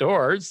windows and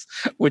doors,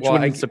 which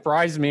wouldn't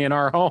surprise me in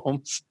our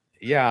homes.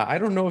 Yeah, I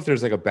don't know if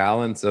there's like a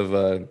balance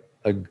of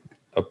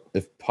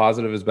if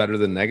positive is better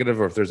than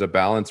negative, or if there's a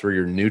balance where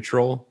you're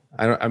neutral.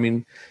 I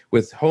mean,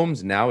 with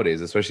homes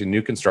nowadays, especially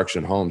new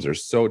construction homes, are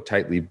so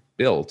tightly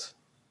built,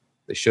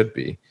 they should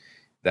be,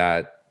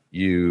 that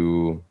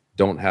you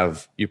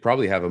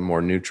probably have a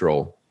more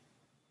neutral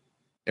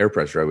air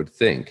pressure, I would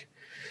think.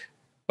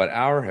 But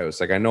our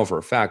house, like I know for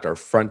a fact, our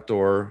front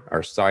door,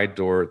 our side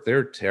door,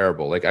 they're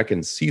terrible. Like I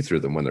can see through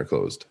them when they're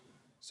closed.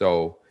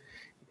 So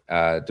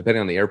depending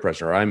on the air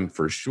pressure, I'm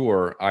for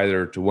sure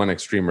either to one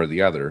extreme or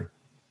the other.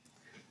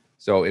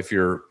 So if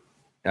you're,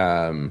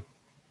 I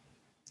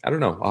don't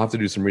know, I'll have to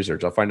do some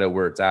research. I'll find out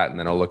where it's at, and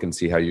then I'll look and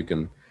see how you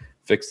can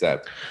fix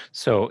that.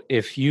 So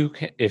if you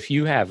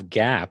have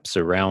gaps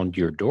around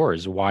your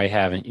doors, why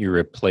haven't you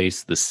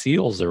replaced the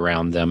seals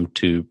around them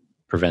to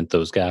prevent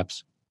those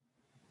gaps?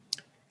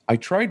 I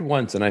tried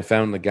once and I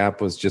found the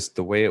gap was just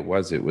the way it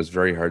was. It was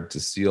very hard to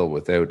seal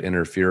without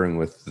interfering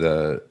with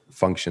the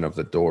function of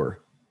the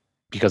door.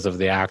 Because of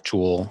the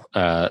actual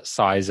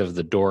size of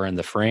the door and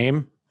the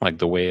frame, like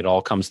the way it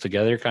all comes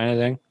together kind of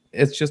thing?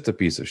 It's just a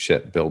piece of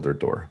shit builder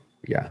door.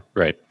 Yeah.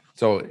 Right.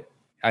 So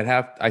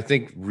I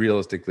think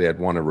realistically I'd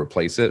want to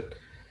replace it,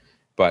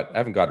 but I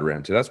haven't got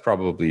around to. That's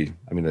probably,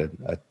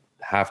 a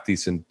half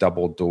decent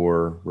double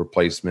door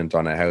replacement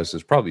on a house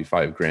is probably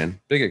 $5,000.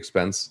 Big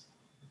expense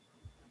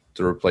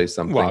to replace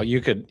something. Well,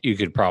 you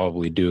could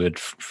probably do it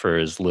for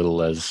as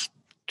little as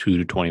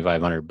 $200 to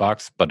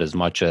 $2,500, but as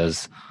much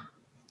as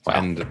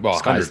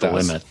sky's the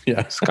limit.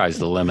 Yeah, sky's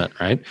the limit,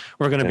 right?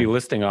 We're going to be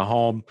listing a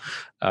home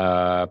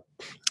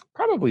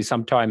probably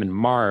sometime in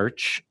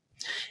March,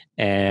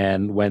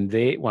 and when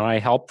I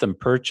helped them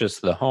purchase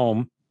the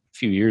home a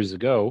few years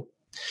ago,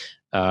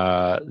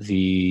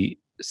 the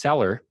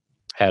seller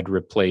had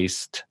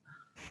replaced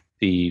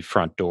the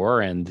front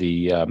door and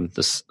the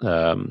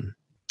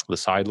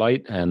side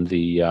light and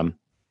the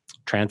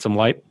transom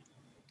light,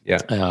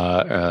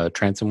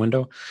 transom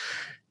window.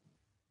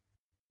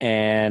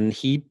 And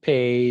he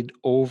paid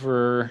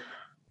over,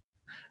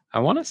 I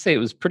want to say it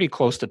was pretty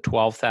close to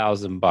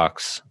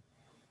 $12,000.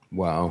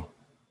 Wow.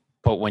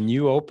 But when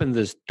you open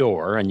this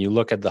door and you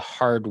look at the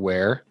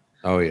hardware,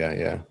 Oh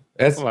yeah.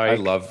 I like,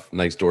 love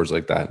nice doors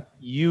like that.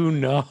 you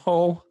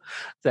know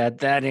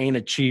that ain't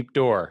a cheap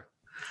door.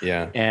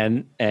 Yeah.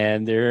 And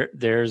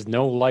there's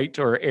no light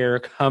or air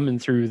coming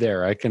through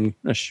there. I can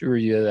assure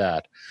you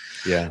that.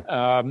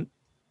 Yeah.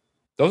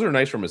 Those are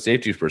nice from a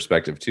safety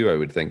perspective too, I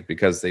would think,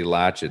 because they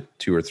latch at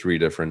 2 or 3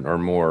 different or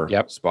more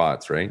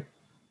spots, right?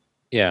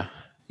 Yeah.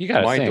 You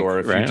got to my think, door,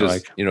 if right? you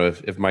just,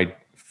 if my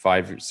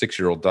 5 or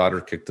 6-year-old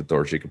daughter kicked the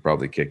door, she could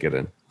probably kick it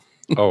in.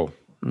 Oh,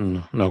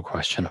 no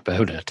question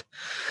about it.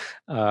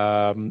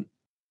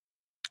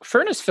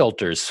 Furnace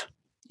filters,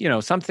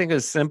 something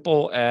as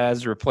simple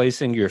as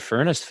replacing your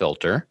furnace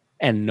filter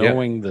and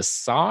knowing the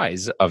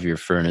size of your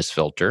furnace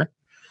filter.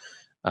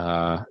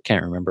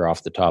 Can't remember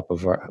off the top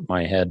of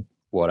my head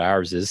what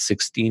ours is,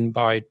 16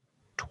 by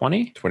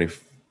 20? 20,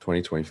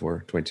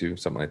 24, 22,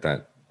 something like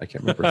that. I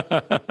can't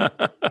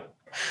remember.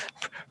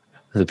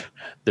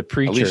 the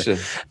preacher.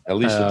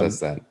 Alicia does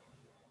that.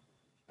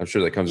 I'm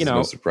sure that comes as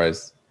no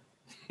surprise.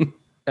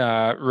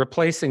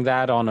 Replacing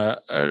that on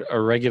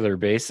a regular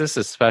basis,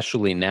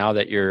 especially now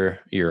that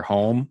you're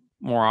home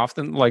more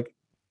often, like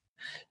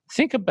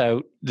think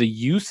about the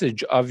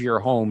usage of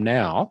your home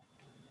now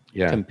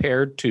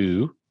compared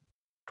to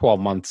 12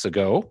 months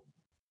ago.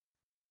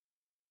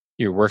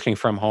 You're working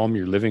from home,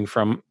 you're living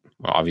from,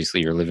 well, obviously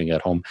you're living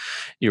at home,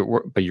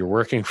 but you're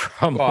working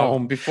from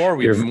home. Before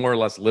we more or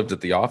less lived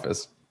at the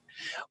office.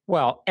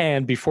 Well,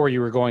 and before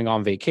you were going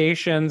on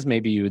vacations,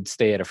 maybe you would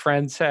stay at a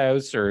friend's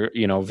house or,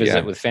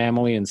 visit with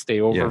family and stay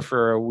over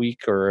for a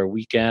week or a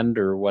weekend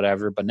or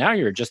whatever. But now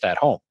you're just at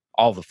home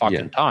all the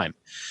fucking time.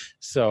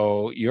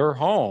 So your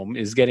home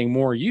is getting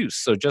more use.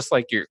 So just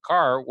like your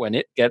car, when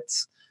it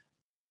gets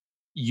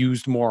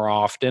used more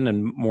often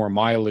and more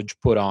mileage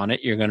put on it,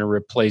 you're going to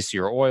replace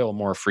your oil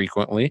more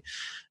frequently.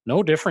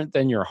 No different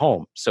than your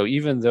home. So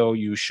even though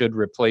you should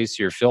replace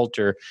your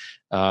filter,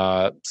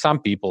 some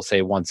people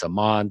say once a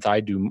month. I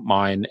do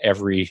mine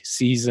every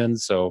season,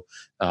 so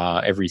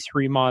every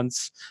 3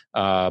 months.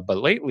 But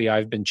lately,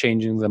 I've been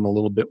changing them a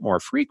little bit more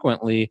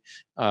frequently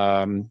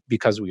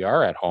because we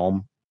are at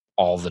home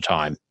all the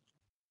time.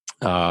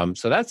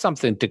 So that's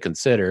something to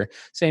consider.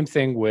 Same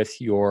thing with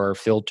your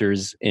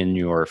filters in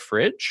your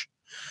fridge.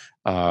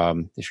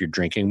 If you're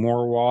drinking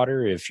more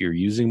water, if you're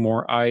using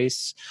more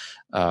ice,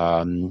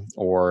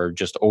 or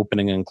just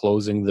opening and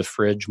closing the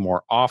fridge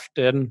more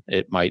often,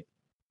 it might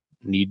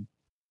need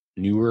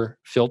newer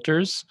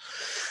filters.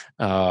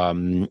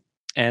 And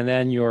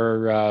then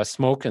your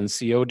smoke and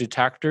CO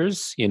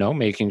detectors,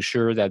 making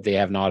sure that they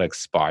have not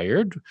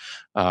expired,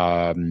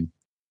 and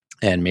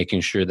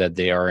making sure that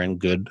they are in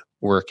good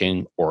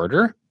working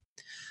order.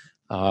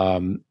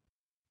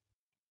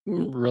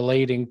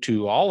 Relating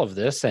to all of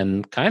this,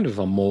 and kind of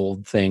a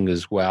mold thing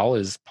as well,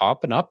 is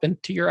popping up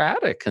into your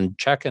attic and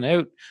checking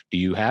out, do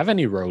you have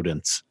any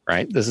rodents,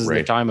 right? This is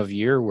the time of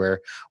year where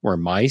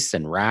mice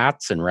and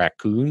rats and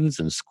raccoons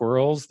and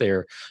squirrels,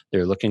 they're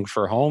looking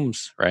for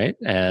homes, right?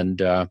 And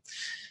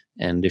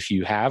if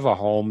you have a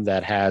home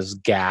that has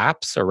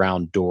gaps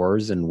around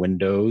doors and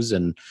windows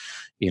and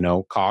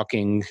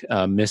caulking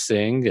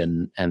missing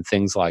and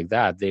things like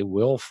that, they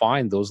will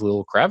find those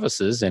little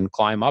crevices and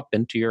climb up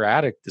into your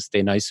attic to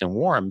stay nice and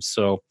warm.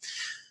 So,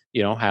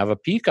 have a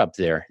peek up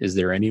there. Is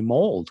there any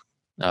mold?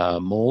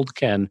 Mold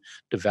can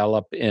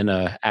develop in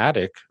an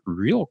attic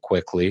real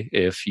quickly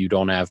if you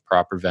don't have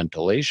proper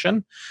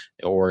ventilation,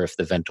 or if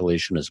the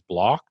ventilation is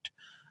blocked.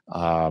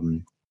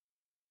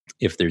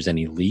 If there's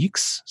any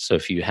leaks. So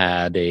if you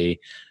had a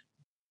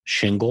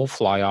shingle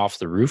fly off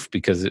the roof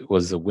because it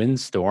was a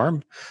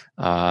windstorm,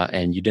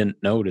 and you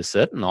didn't notice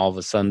it, and all of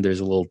a sudden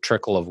there's a little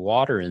trickle of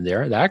water in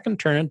there, that can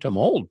turn into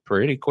mold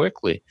pretty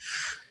quickly.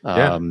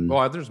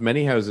 Well, there's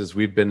many houses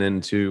we've been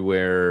into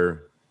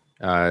where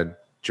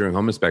during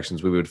home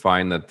inspections we would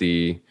find that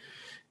the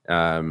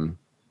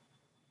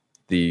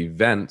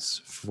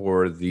vents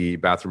for the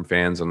bathroom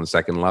fans on the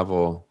second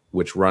level,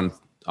 which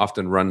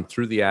often run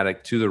through the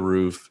attic to the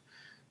roof,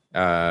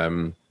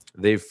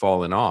 they've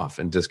fallen off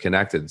and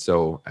disconnected.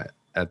 So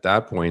at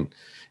that point,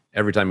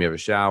 every time you have a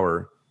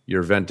shower,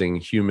 you're venting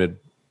humid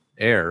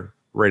air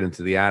right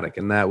into the attic,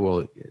 and that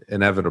will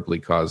inevitably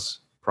cause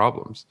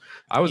problems.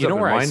 I was up in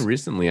mine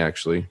recently,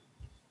 actually.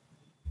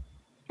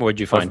 What'd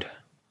you find?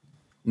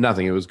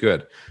 Nothing. It was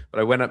good. But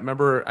I went up,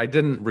 remember, I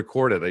didn't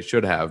record it. I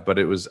should have, but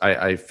it was,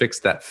 I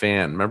fixed that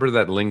fan. Remember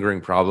that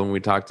lingering problem we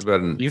talked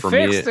about? And you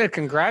fixed it.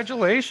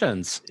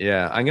 Congratulations.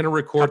 Yeah. I'm going to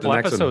record the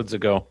next episodes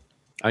ago.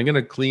 I'm going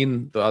to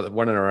clean the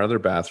one in our other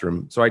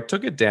bathroom. So I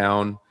took it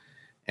down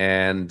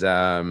and...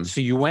 so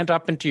you went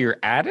up into your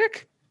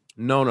attic?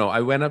 No.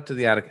 I went up to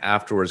the attic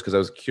afterwards because I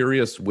was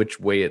curious which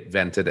way it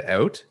vented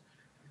out.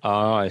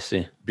 Oh, I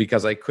see.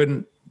 Because I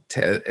couldn't...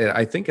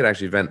 I think it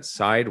actually vents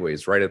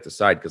sideways right at the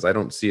side because I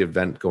don't see a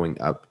vent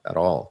going up at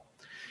all.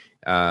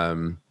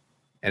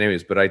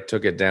 Anyways, but I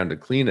took it down to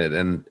clean it,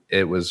 and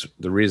it was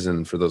the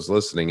reason for those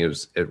listening.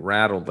 It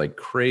rattled like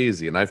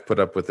crazy, and I've put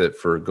up with it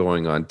for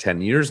going on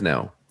 10 years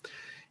now.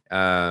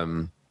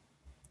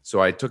 So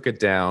I took it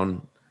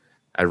down,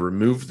 I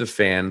removed the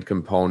fan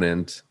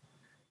component.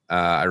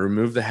 I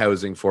removed the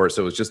housing for it,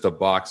 so it was just a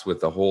box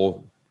with a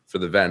hole for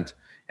the vent,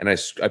 and I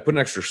put an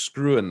extra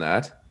screw in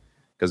that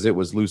because it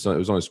was loose. It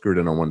was only screwed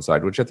in on one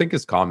side, which I think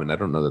is common. I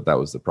don't know that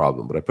was the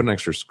problem, but I put an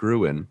extra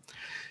screw in.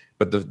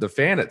 But the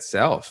fan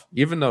itself,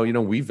 even though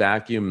we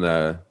vacuum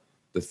the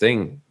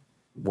thing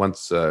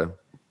once, I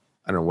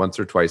don't know, once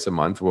or twice a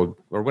month, or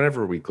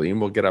whenever we clean,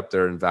 we'll get up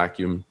there and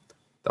vacuum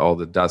all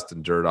the dust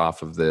and dirt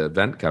off of the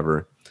vent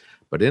cover.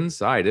 But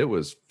inside, it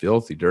was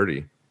filthy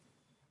dirty.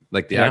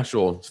 Like the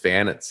actual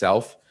fan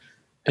itself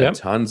had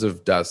tons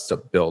of dust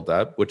built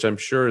up, which I'm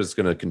sure is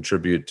going to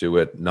contribute to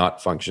it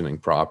not functioning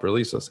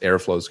properly. So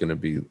airflow is going to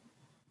be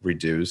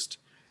reduced.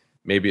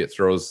 Maybe it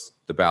throws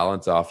the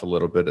balance off a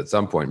little bit at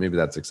some point. Maybe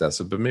that's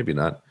excessive, but maybe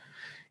not.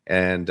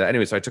 And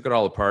anyway, so I took it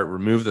all apart,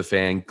 removed the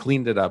fan,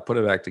 cleaned it up, put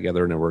it back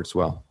together, and it works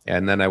well.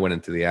 And then I went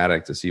into the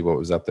attic to see what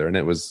was up there, and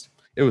it was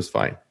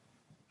fine.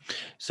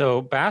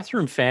 So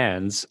bathroom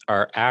fans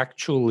are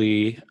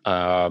actually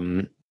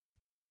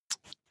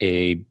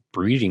a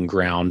breeding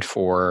ground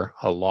for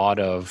a lot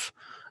of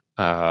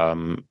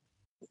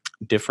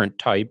different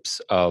types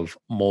of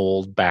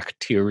mold,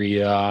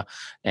 bacteria,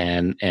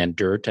 and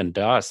dirt and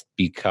dust.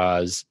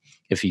 Because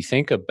if you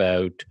think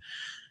about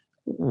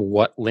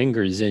what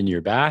lingers in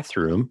your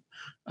bathroom,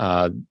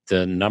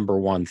 the number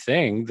one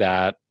thing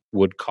that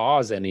would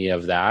cause any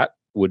of that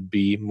would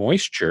be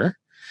moisture.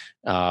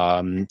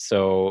 And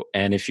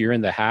if you're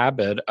in the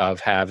habit of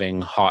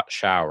having hot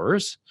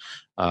showers,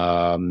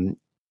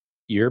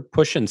 you're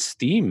pushing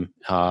steam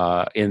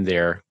in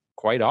there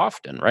quite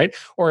often, right?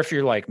 Or if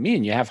you're like me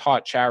and you have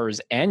hot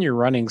showers and you're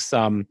running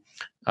some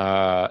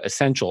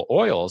essential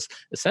oils,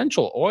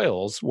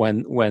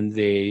 when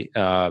they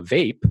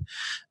vape,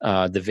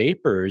 the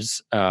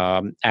vapors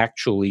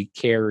actually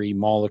carry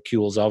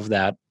molecules of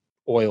that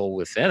oil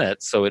within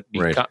it, so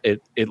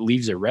it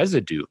leaves a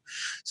residue.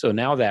 So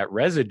now that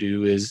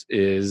residue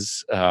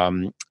is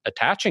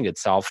attaching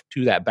itself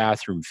to that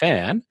bathroom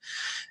fan,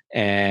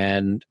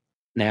 and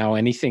now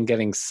anything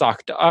getting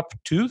sucked up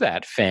to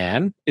that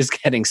fan is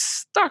getting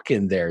stuck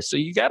in there. So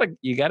you gotta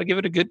give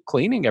it a good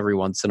cleaning every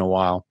once in a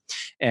while.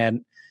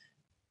 And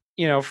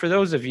for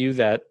those of you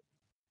that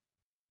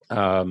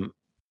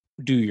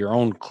do your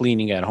own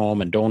cleaning at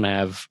home and don't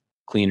have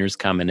cleaners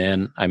coming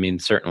in, I mean,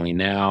 certainly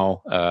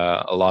now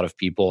a lot of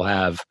people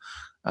have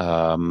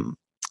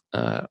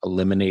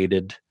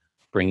eliminated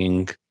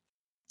bringing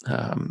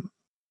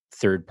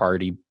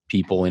third-party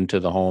people into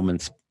the home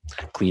and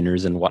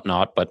cleaners and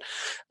whatnot. But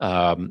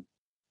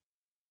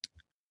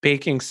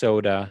baking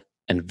soda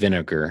and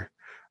vinegar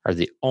are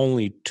the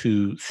only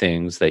two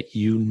things that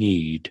you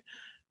need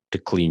to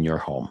clean your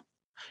home.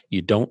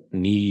 You don't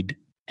need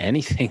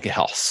anything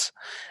else.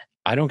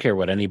 I don't care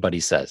what anybody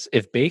says.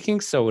 If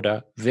baking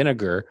soda,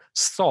 vinegar,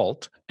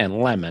 salt,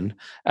 and lemon,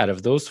 out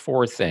of those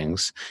four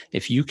things,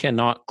 if you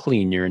cannot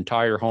clean your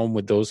entire home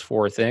with those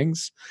four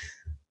things,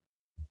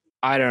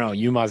 I don't know,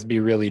 you must be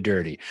really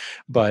dirty.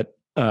 But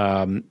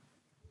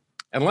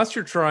unless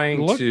you're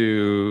trying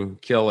to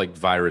kill like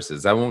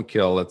viruses, that won't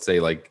kill, let's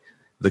say, like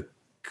the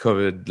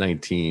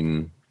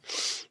COVID-19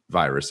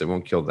 virus. It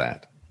won't kill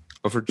that.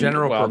 But for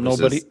general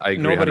purposes, I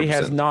agree.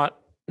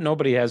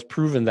 Nobody has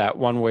proven that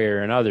one way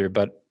or another.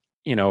 But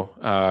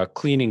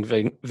cleaning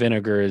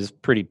vinegar is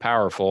pretty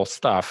powerful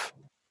stuff.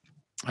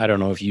 I don't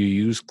know if you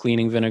use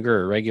cleaning vinegar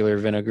or regular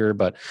vinegar,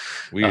 but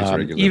we use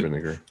regular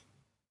vinegar.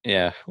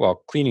 Yeah,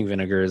 well, cleaning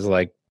vinegar is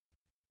like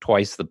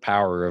twice the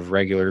power of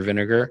regular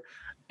vinegar.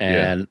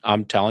 And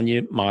I'm telling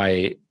you,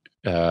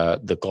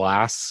 the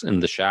glass in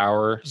the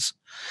showers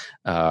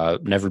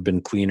never been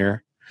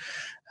cleaner.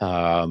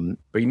 But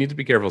you need to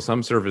be careful.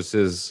 Some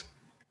surfaces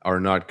are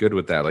not good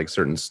with that. Like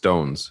certain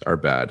stones are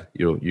bad.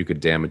 You could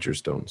damage your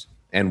stones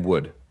and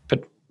wood.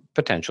 But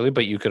potentially,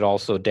 but you could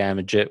also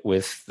damage it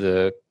with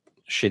the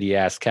shitty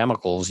ass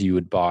chemicals you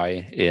would buy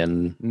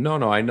in. No,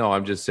 I know.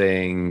 I'm just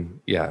saying,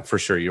 yeah, for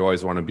sure. You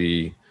always want to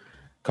be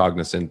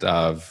cognizant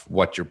of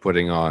what you're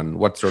putting on,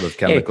 what sort of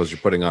chemicals you're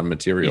putting on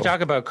materials. You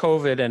talk about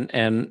COVID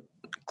and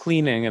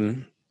cleaning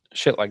and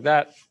shit like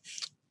that.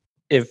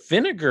 If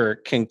vinegar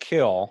can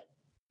kill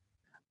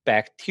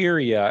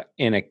bacteria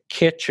in a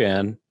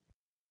kitchen,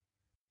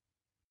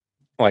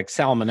 like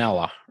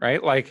salmonella,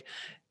 right? Like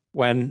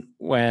when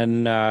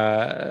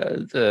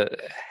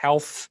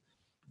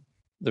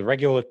the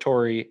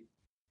regulatory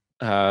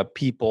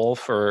people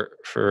for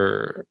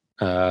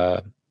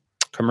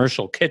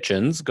commercial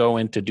kitchens go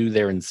in to do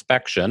their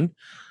inspection,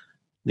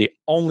 the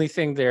only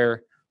thing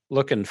they're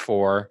looking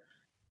for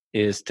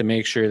is to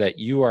make sure that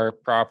you are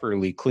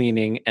properly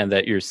cleaning and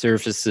that your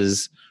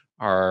surfaces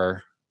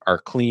are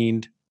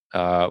cleaned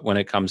when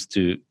it comes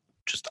to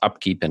just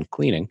upkeep and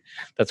cleaning.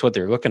 That's what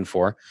they're looking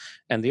for.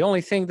 And the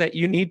only thing that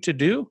you need to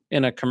do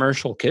in a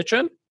commercial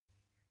kitchen,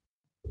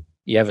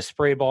 you have a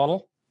spray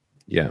bottle,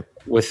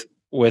 with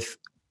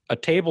a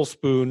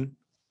tablespoon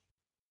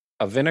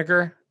of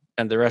vinegar,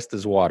 and the rest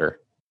is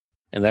water.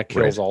 And that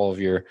kills all of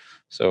your...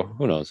 So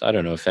who knows? I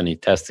don't know if any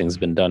testing's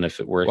been done,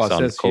 if it works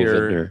on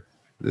COVID.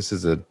 This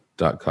is a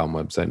 .com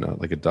website, not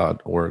like a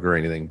 .org or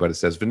anything, but it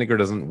says vinegar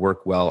doesn't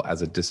work well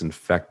as a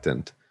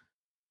disinfectant.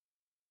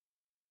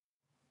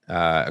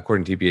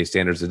 According to EPA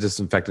standards, a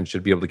disinfectant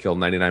should be able to kill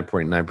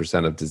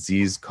 99.9% of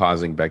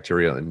disease-causing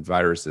bacteria and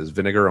viruses.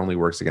 Vinegar only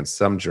works against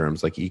some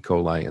germs like E.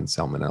 coli and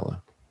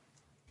Salmonella.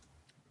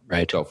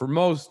 Right. So for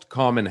most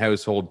common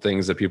household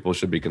things that people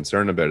should be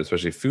concerned about,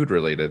 especially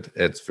food-related,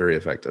 it's very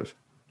effective.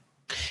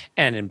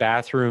 And in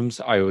bathrooms,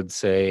 I would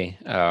say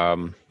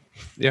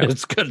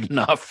it's good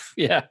enough.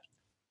 Yeah.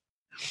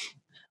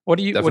 What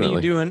are you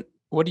doing?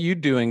 What are you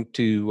doing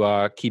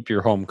to keep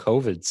your home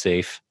COVID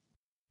safe?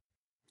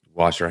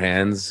 Wash our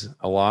hands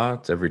a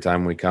lot every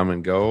time we come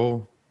and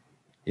go.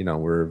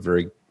 We're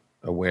very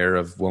aware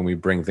of when we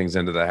bring things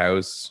into the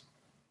house.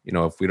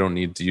 If we don't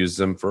need to use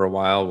them for a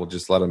while, we'll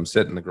just let them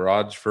sit in the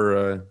garage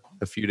for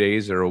a few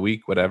days or a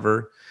week,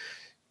 whatever.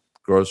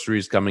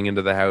 Groceries coming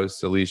into the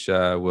house,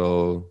 Alicia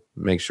will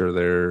make sure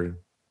they're,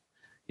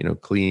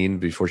 clean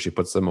before she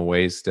puts them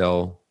away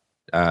still.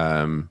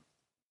 Are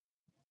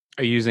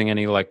you using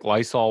any like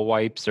Lysol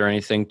wipes or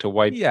anything to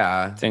wipe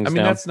things down?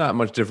 That's not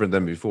much different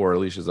than before.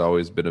 Alicia's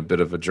always been a bit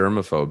of a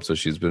germaphobe, so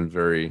she's been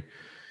very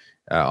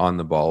on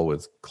the ball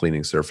with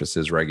cleaning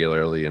surfaces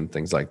regularly and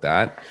things like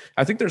that.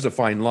 I think there's a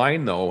fine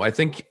line, though. I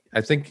think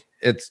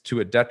it's to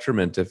a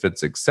detriment if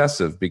it's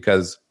excessive,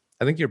 because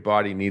I think your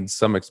body needs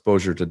some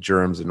exposure to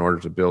germs in order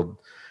to build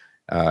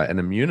an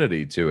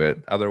immunity to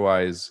it.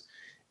 Otherwise,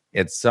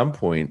 at some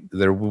point,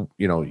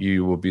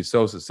 you will be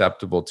so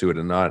susceptible to it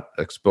and not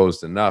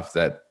exposed enough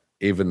that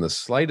even the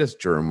slightest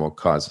germ will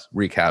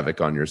wreak havoc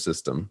on your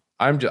system.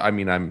 I'm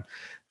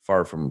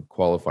far from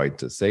qualified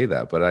to say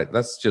that, but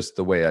that's just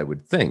the way I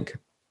would think.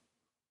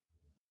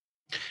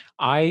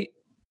 I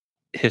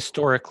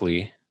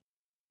historically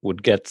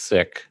would get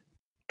sick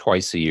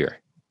twice a year.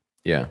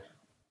 Yeah.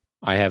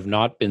 I have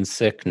not been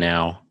sick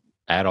now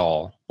at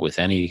all with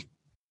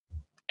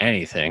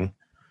anything.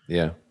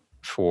 Yeah.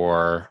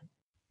 For,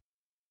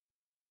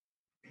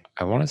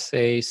 I want to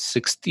say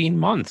 16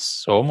 months,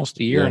 so almost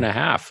a year and a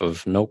half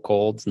of no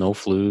colds, no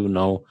flu,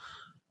 no,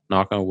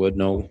 knock on wood,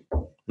 no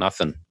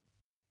nothing.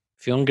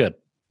 Feeling good.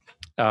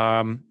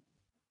 And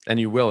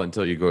you will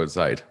until you go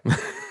outside.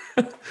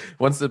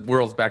 Once the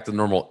world's back to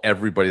normal,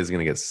 everybody's going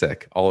to get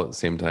sick all at the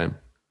same time.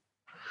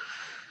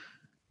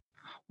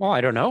 Well,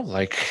 I don't know.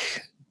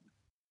 Like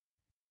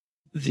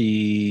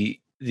the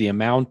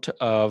amount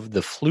of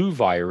the flu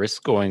virus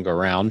going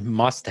around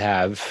must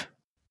have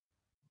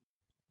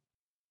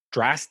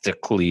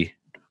drastically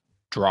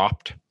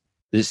dropped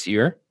this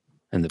year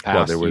and the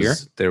past year.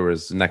 There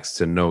was next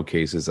to no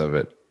cases of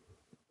it.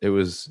 It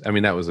was,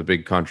 that was a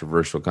big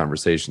controversial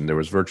conversation. There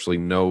was virtually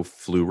no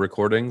flu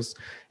recordings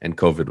and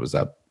COVID was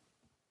up.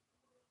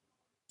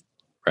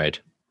 Right.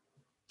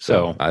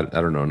 So I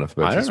don't know enough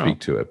about to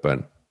speak to it,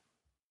 but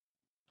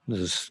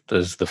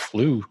does the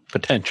flu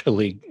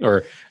potentially,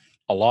 or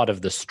a lot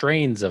of the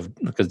strains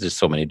because there's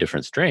so many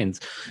different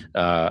strains,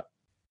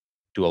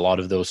 do a lot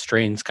of those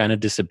strains kind of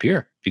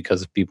disappear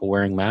because of people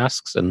wearing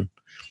masks and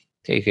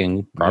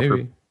taking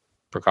proper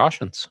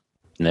precautions?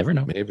 Never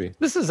know. Maybe.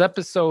 This is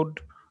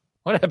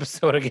what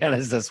episode again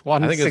is this?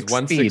 116. I think it's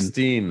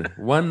 116.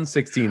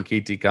 116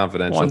 KT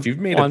Confidential. If you've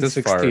made it this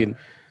far,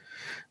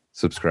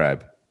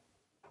 subscribe.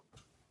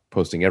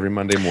 Posting every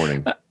Monday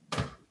morning.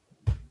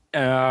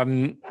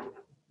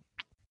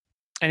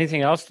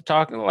 Anything else to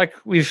talk? Like,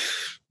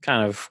 we've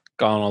kind of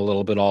gone a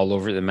little bit all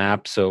over the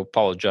map, so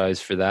apologize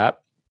for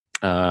that.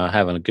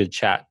 Having a good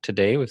chat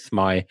today with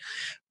my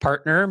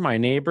partner, my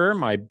neighbor,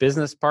 my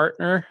business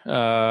partner,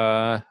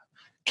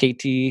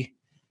 KT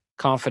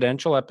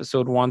Confidential,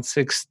 episode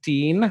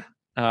 116.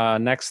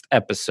 Next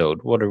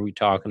episode, what are we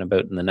talking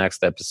about in the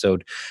next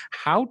episode?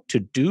 How to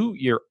do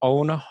your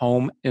own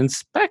home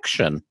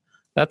inspection.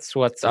 That's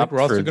what's up. We're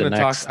also going to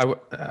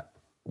talk.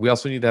 We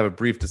also need to have a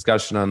brief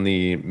discussion on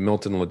the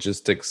Milton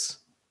Logistics.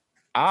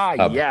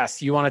 Hub.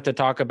 Yes. You wanted to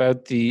talk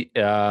about the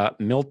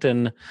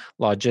Milton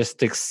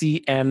Logistics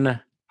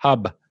CN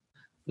Hub.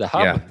 The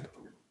hub. Yeah.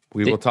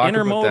 We will talk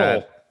about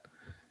that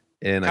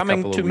in a couple of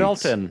weeks. Coming to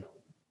Milton.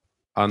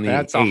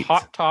 That's 8th. A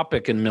hot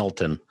topic in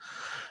Milton.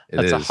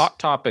 That's a hot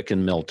topic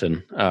in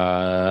Milton.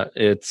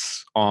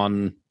 It's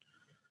on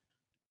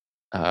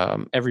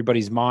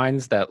everybody's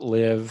minds that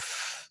live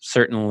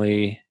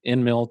certainly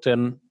in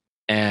Milton,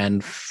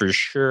 and for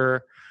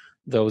sure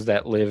those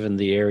that live in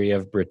the area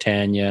of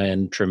Britannia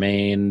and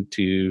Tremaine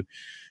to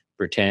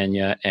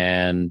Britannia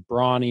and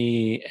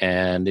Brawny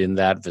and in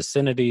that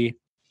vicinity,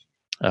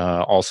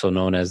 also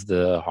known as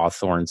the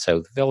Hawthorne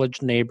South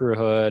Village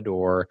neighborhood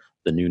or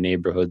the new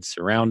neighborhood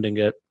surrounding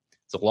it.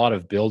 It's a lot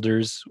of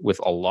builders with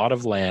a lot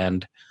of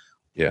land.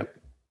 Yeah.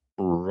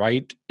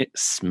 Right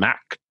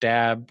smack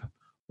dab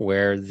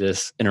where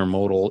this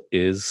intermodal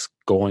is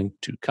going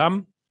to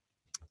come.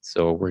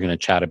 So we're going to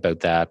chat about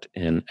that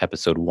in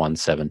episode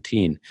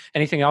 117.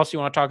 Anything else you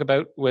want to talk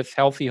about with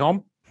Healthy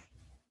Home?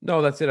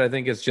 No, that's it. I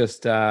think it's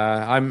just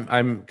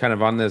I'm kind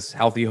of on this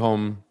healthy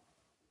home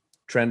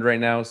trend right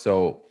now.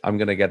 So I'll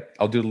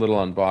do a little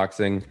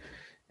unboxing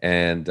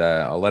and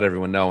I'll let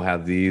everyone know how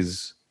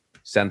these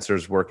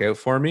sensors work out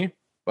for me,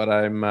 but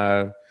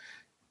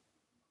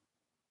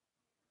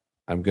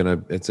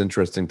it's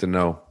interesting to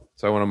know.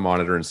 So I want to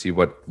monitor and see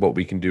what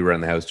we can do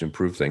around the house to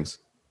improve things,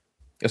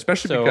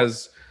 especially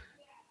because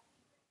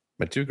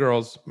my 2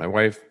 girls, my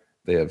wife,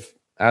 they have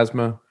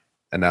asthma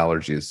and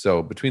allergies.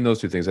 So between those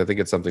 2 things, I think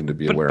it's something to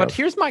be aware of. But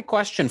here's my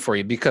question for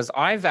you, because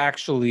I've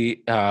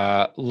actually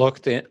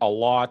looked a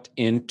lot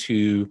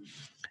into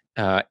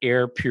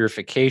air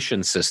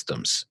purification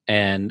systems.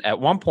 And at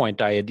one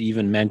point, I had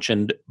even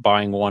mentioned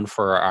buying one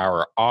for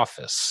our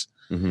office.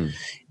 Mm-hmm.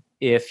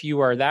 If you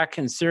are that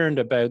concerned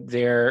about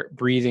their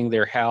breathing,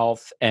 their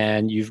health,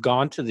 and you've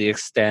gone to the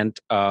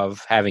extent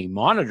of having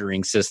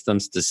monitoring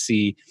systems to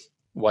see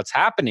what's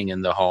happening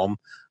in the home,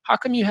 how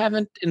come you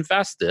haven't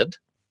invested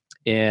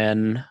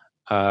in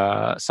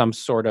some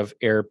sort of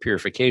air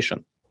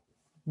purification?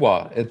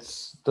 Well, it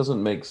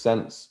doesn't make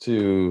sense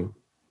to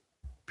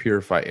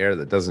purify air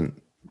that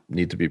doesn't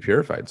need to be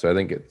purified. So I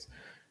think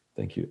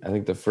thank you. I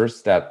think the first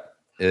step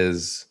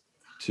is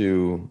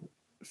to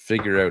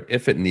figure out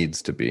if it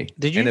needs to be.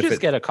 Did you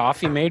just get a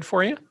coffee made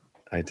for you?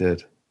 I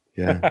did.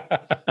 Yeah.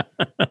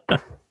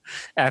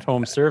 At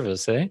home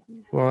service, eh?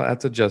 Well,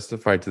 that's to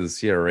justify to the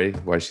CRA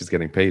why she's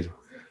getting paid.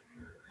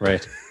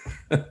 Right.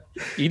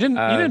 You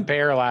didn't pay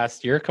her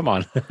last year. Come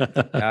on.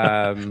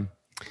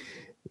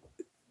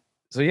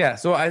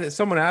 So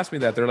someone asked me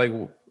that. They're like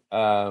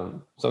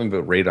something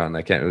about radon.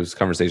 It was a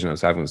conversation I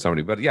was having with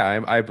somebody. But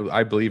yeah,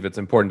 I believe it's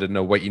important to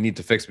know what you need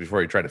to fix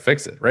before you try to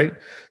fix it, right?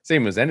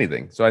 Same as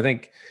anything. So I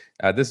think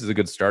this is a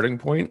good starting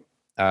point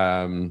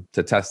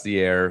to test the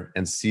air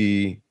and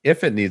see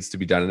if it needs to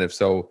be done, and if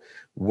so,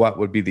 what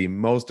would be the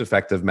most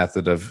effective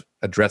method of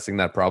addressing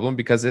that problem,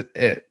 because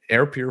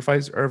air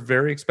purifiers are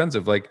very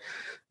expensive. Like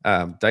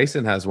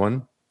Dyson has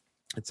one.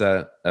 It's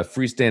a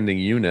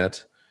freestanding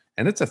unit,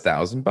 and it's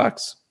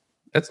 $1,000.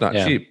 It's not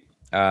cheap.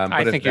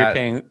 I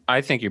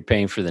think you're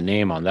paying for the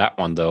name on that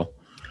one, though.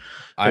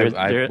 I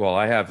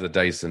have the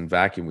Dyson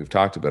vacuum we've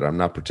talked about. I'm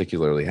not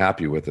particularly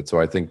happy with it,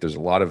 so I think there's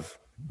a lot of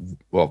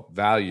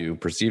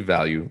perceived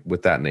value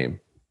with that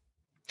name.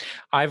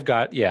 I've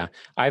got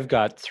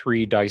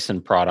 3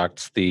 Dyson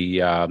products. The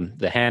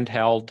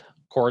handheld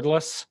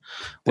cordless,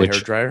 the hair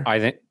dryer. I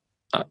think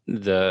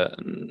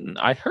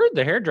I heard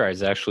the hair dryer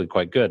is actually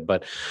quite good,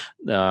 but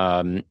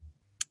I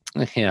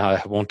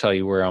won't tell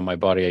you where on my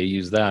body I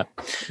use that.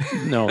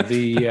 No,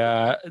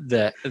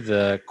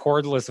 the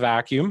cordless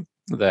vacuum,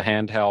 the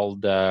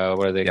handheld.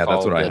 What are they called? Yeah,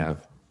 that's what I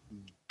have.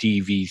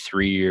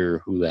 DV3 or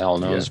who the hell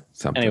knows. Yeah,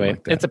 something anyway,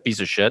 like that. It's a piece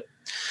of shit.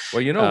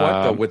 Well, you know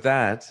what though, with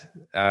that,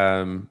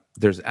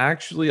 there's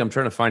actually, I'm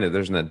trying to find it.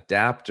 There's an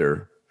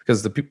adapter,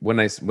 because when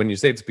you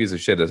say it's a piece of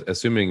shit,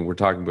 assuming we're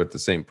talking about the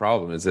same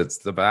problem, is it's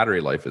the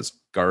battery life is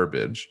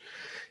garbage.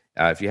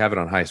 If you have it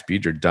on high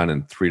speed, you're done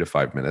in 3 to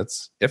 5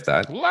 minutes, if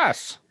that.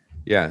 Less.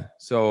 Yeah.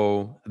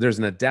 So there's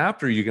an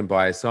adapter you can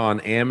buy. I saw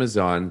on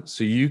Amazon.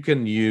 So you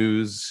can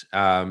use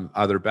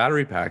other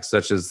battery packs,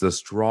 such as the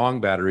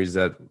strong batteries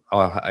that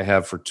I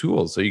have for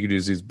tools. So you could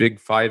use these big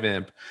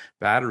 5-amp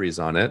batteries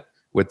on it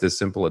with this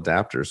simple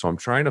adapter. So I'm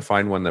trying to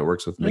find one that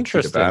works with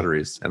Makita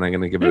batteries, and I'm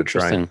going to give it a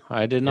try.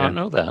 I did not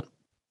know that.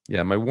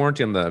 Yeah, my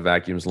warranty on the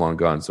vacuum's long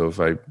gone. So if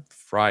I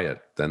fry it,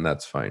 then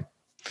that's fine.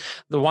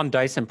 The one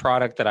Dyson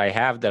product that I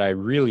have that I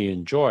really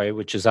enjoy,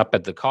 which is up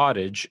at the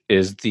cottage,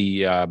 is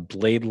the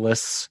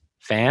bladeless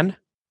fan.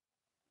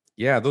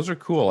 Yeah, those are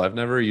cool. I've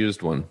never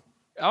used one.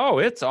 Oh,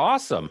 it's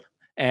awesome.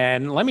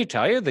 And let me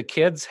tell you, the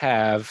kids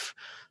have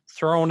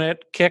thrown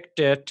it, kicked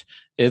it.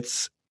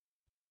 It's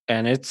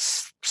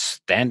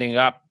standing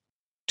up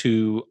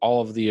to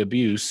all of the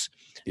abuse.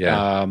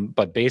 Yeah.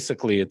 But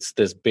basically, it's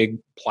this big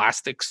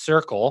plastic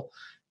circle,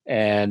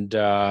 and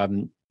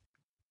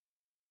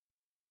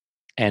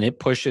it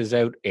pushes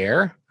out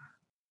air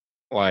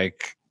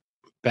like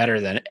better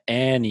than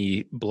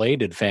any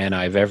bladed fan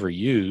I've ever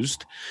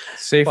used.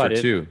 Safer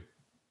too.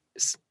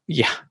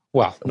 Yeah.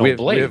 Well, no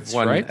blades. We have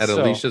one right? at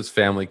Alicia's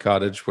family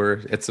cottage where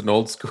it's an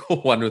old school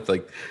one with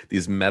like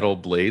these metal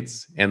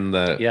blades, and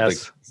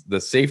the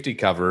safety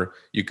cover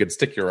you could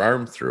stick your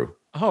arm through.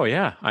 Oh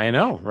yeah, I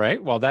know,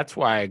 right? Well, that's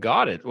why I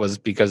got it, was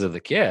because of the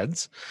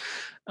kids.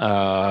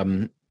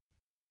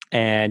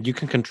 And you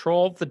can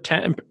control the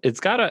temp. It's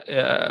got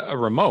a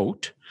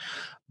remote,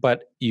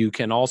 but you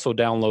can also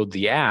download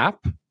the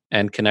app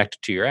and connect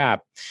it to your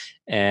app.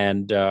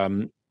 And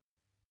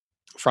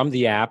from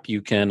the app,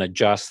 you can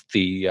adjust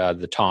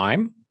the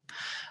time,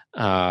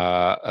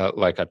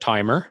 like a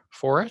timer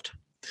for it.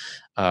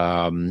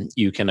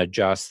 You can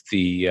adjust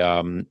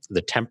the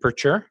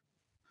temperature.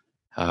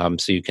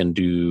 So you can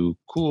do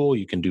cool,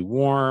 you can do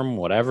warm,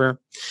 whatever.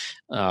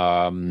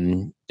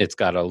 It's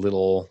got a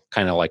little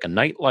kind of like a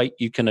night light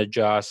you can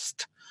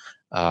adjust.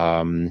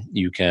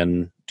 You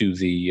can do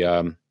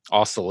the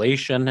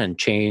oscillation and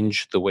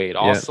change the way it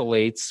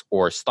oscillates,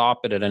 or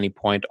stop it at any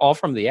point, all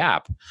from the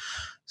app.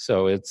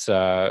 So it's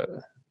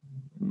that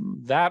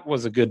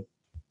was a good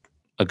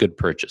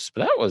purchase.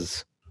 But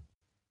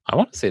I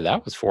want to say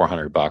that was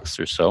 $400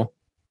 or so.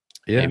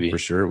 Yeah, maybe, for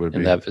sure it would be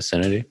in that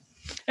vicinity.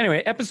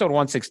 Anyway, episode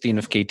 116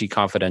 of KT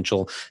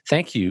Confidential.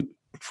 Thank you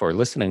for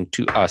listening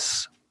to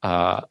us.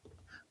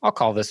 I'll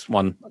call this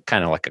one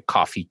kind of like a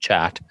coffee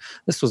chat.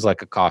 This was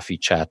like a coffee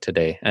chat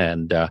today,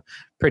 and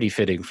pretty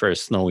fitting for a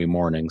snowy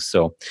morning.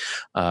 So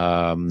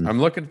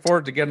I'm looking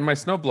forward to getting my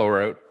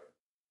snowblower out.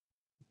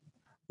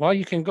 Well,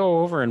 you can go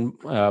over and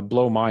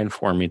blow mine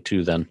for me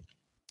too then.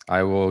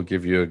 I will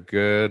give you a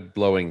good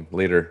blowing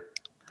later.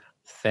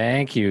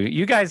 Thank you.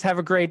 You guys have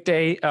a great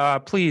day.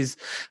 Please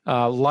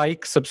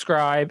like,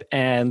 subscribe,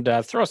 and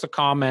throw us a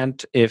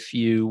comment if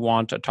you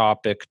want a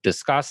topic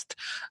discussed.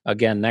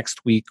 Again,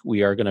 next week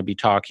we are going to be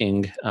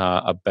talking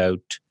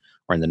about,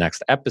 or in the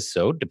next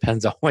episode,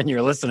 depends on when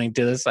you're listening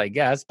to this, I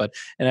guess, but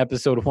in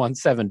episode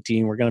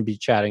 117, we're going to be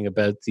chatting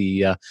about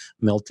the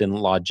Milton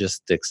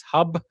Logistics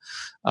Hub.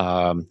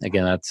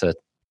 Again, that's a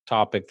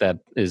topic that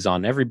is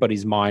on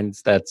everybody's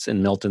minds that's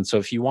in Milton. So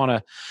if you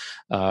want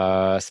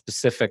to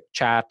specific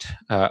chat,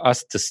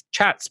 us to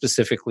chat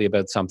specifically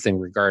about something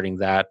regarding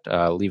that,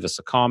 leave us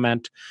a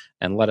comment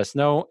and let us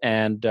know.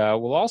 And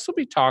we'll also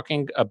be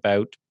talking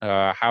about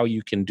how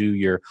you can do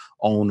your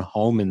own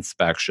home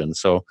inspection.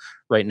 So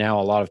right now,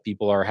 a lot of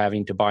people are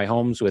having to buy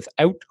homes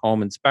without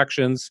home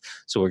inspections.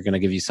 So we're going to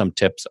give you some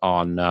tips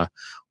on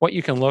what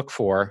you can look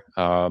for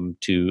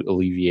to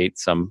alleviate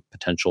some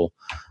potential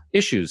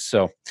issues.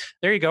 So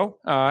there you go.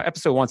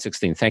 Episode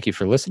 116. Thank you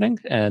for listening,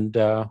 and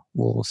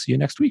we'll see you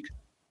next week.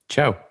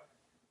 Ciao.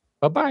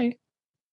 Bye-bye.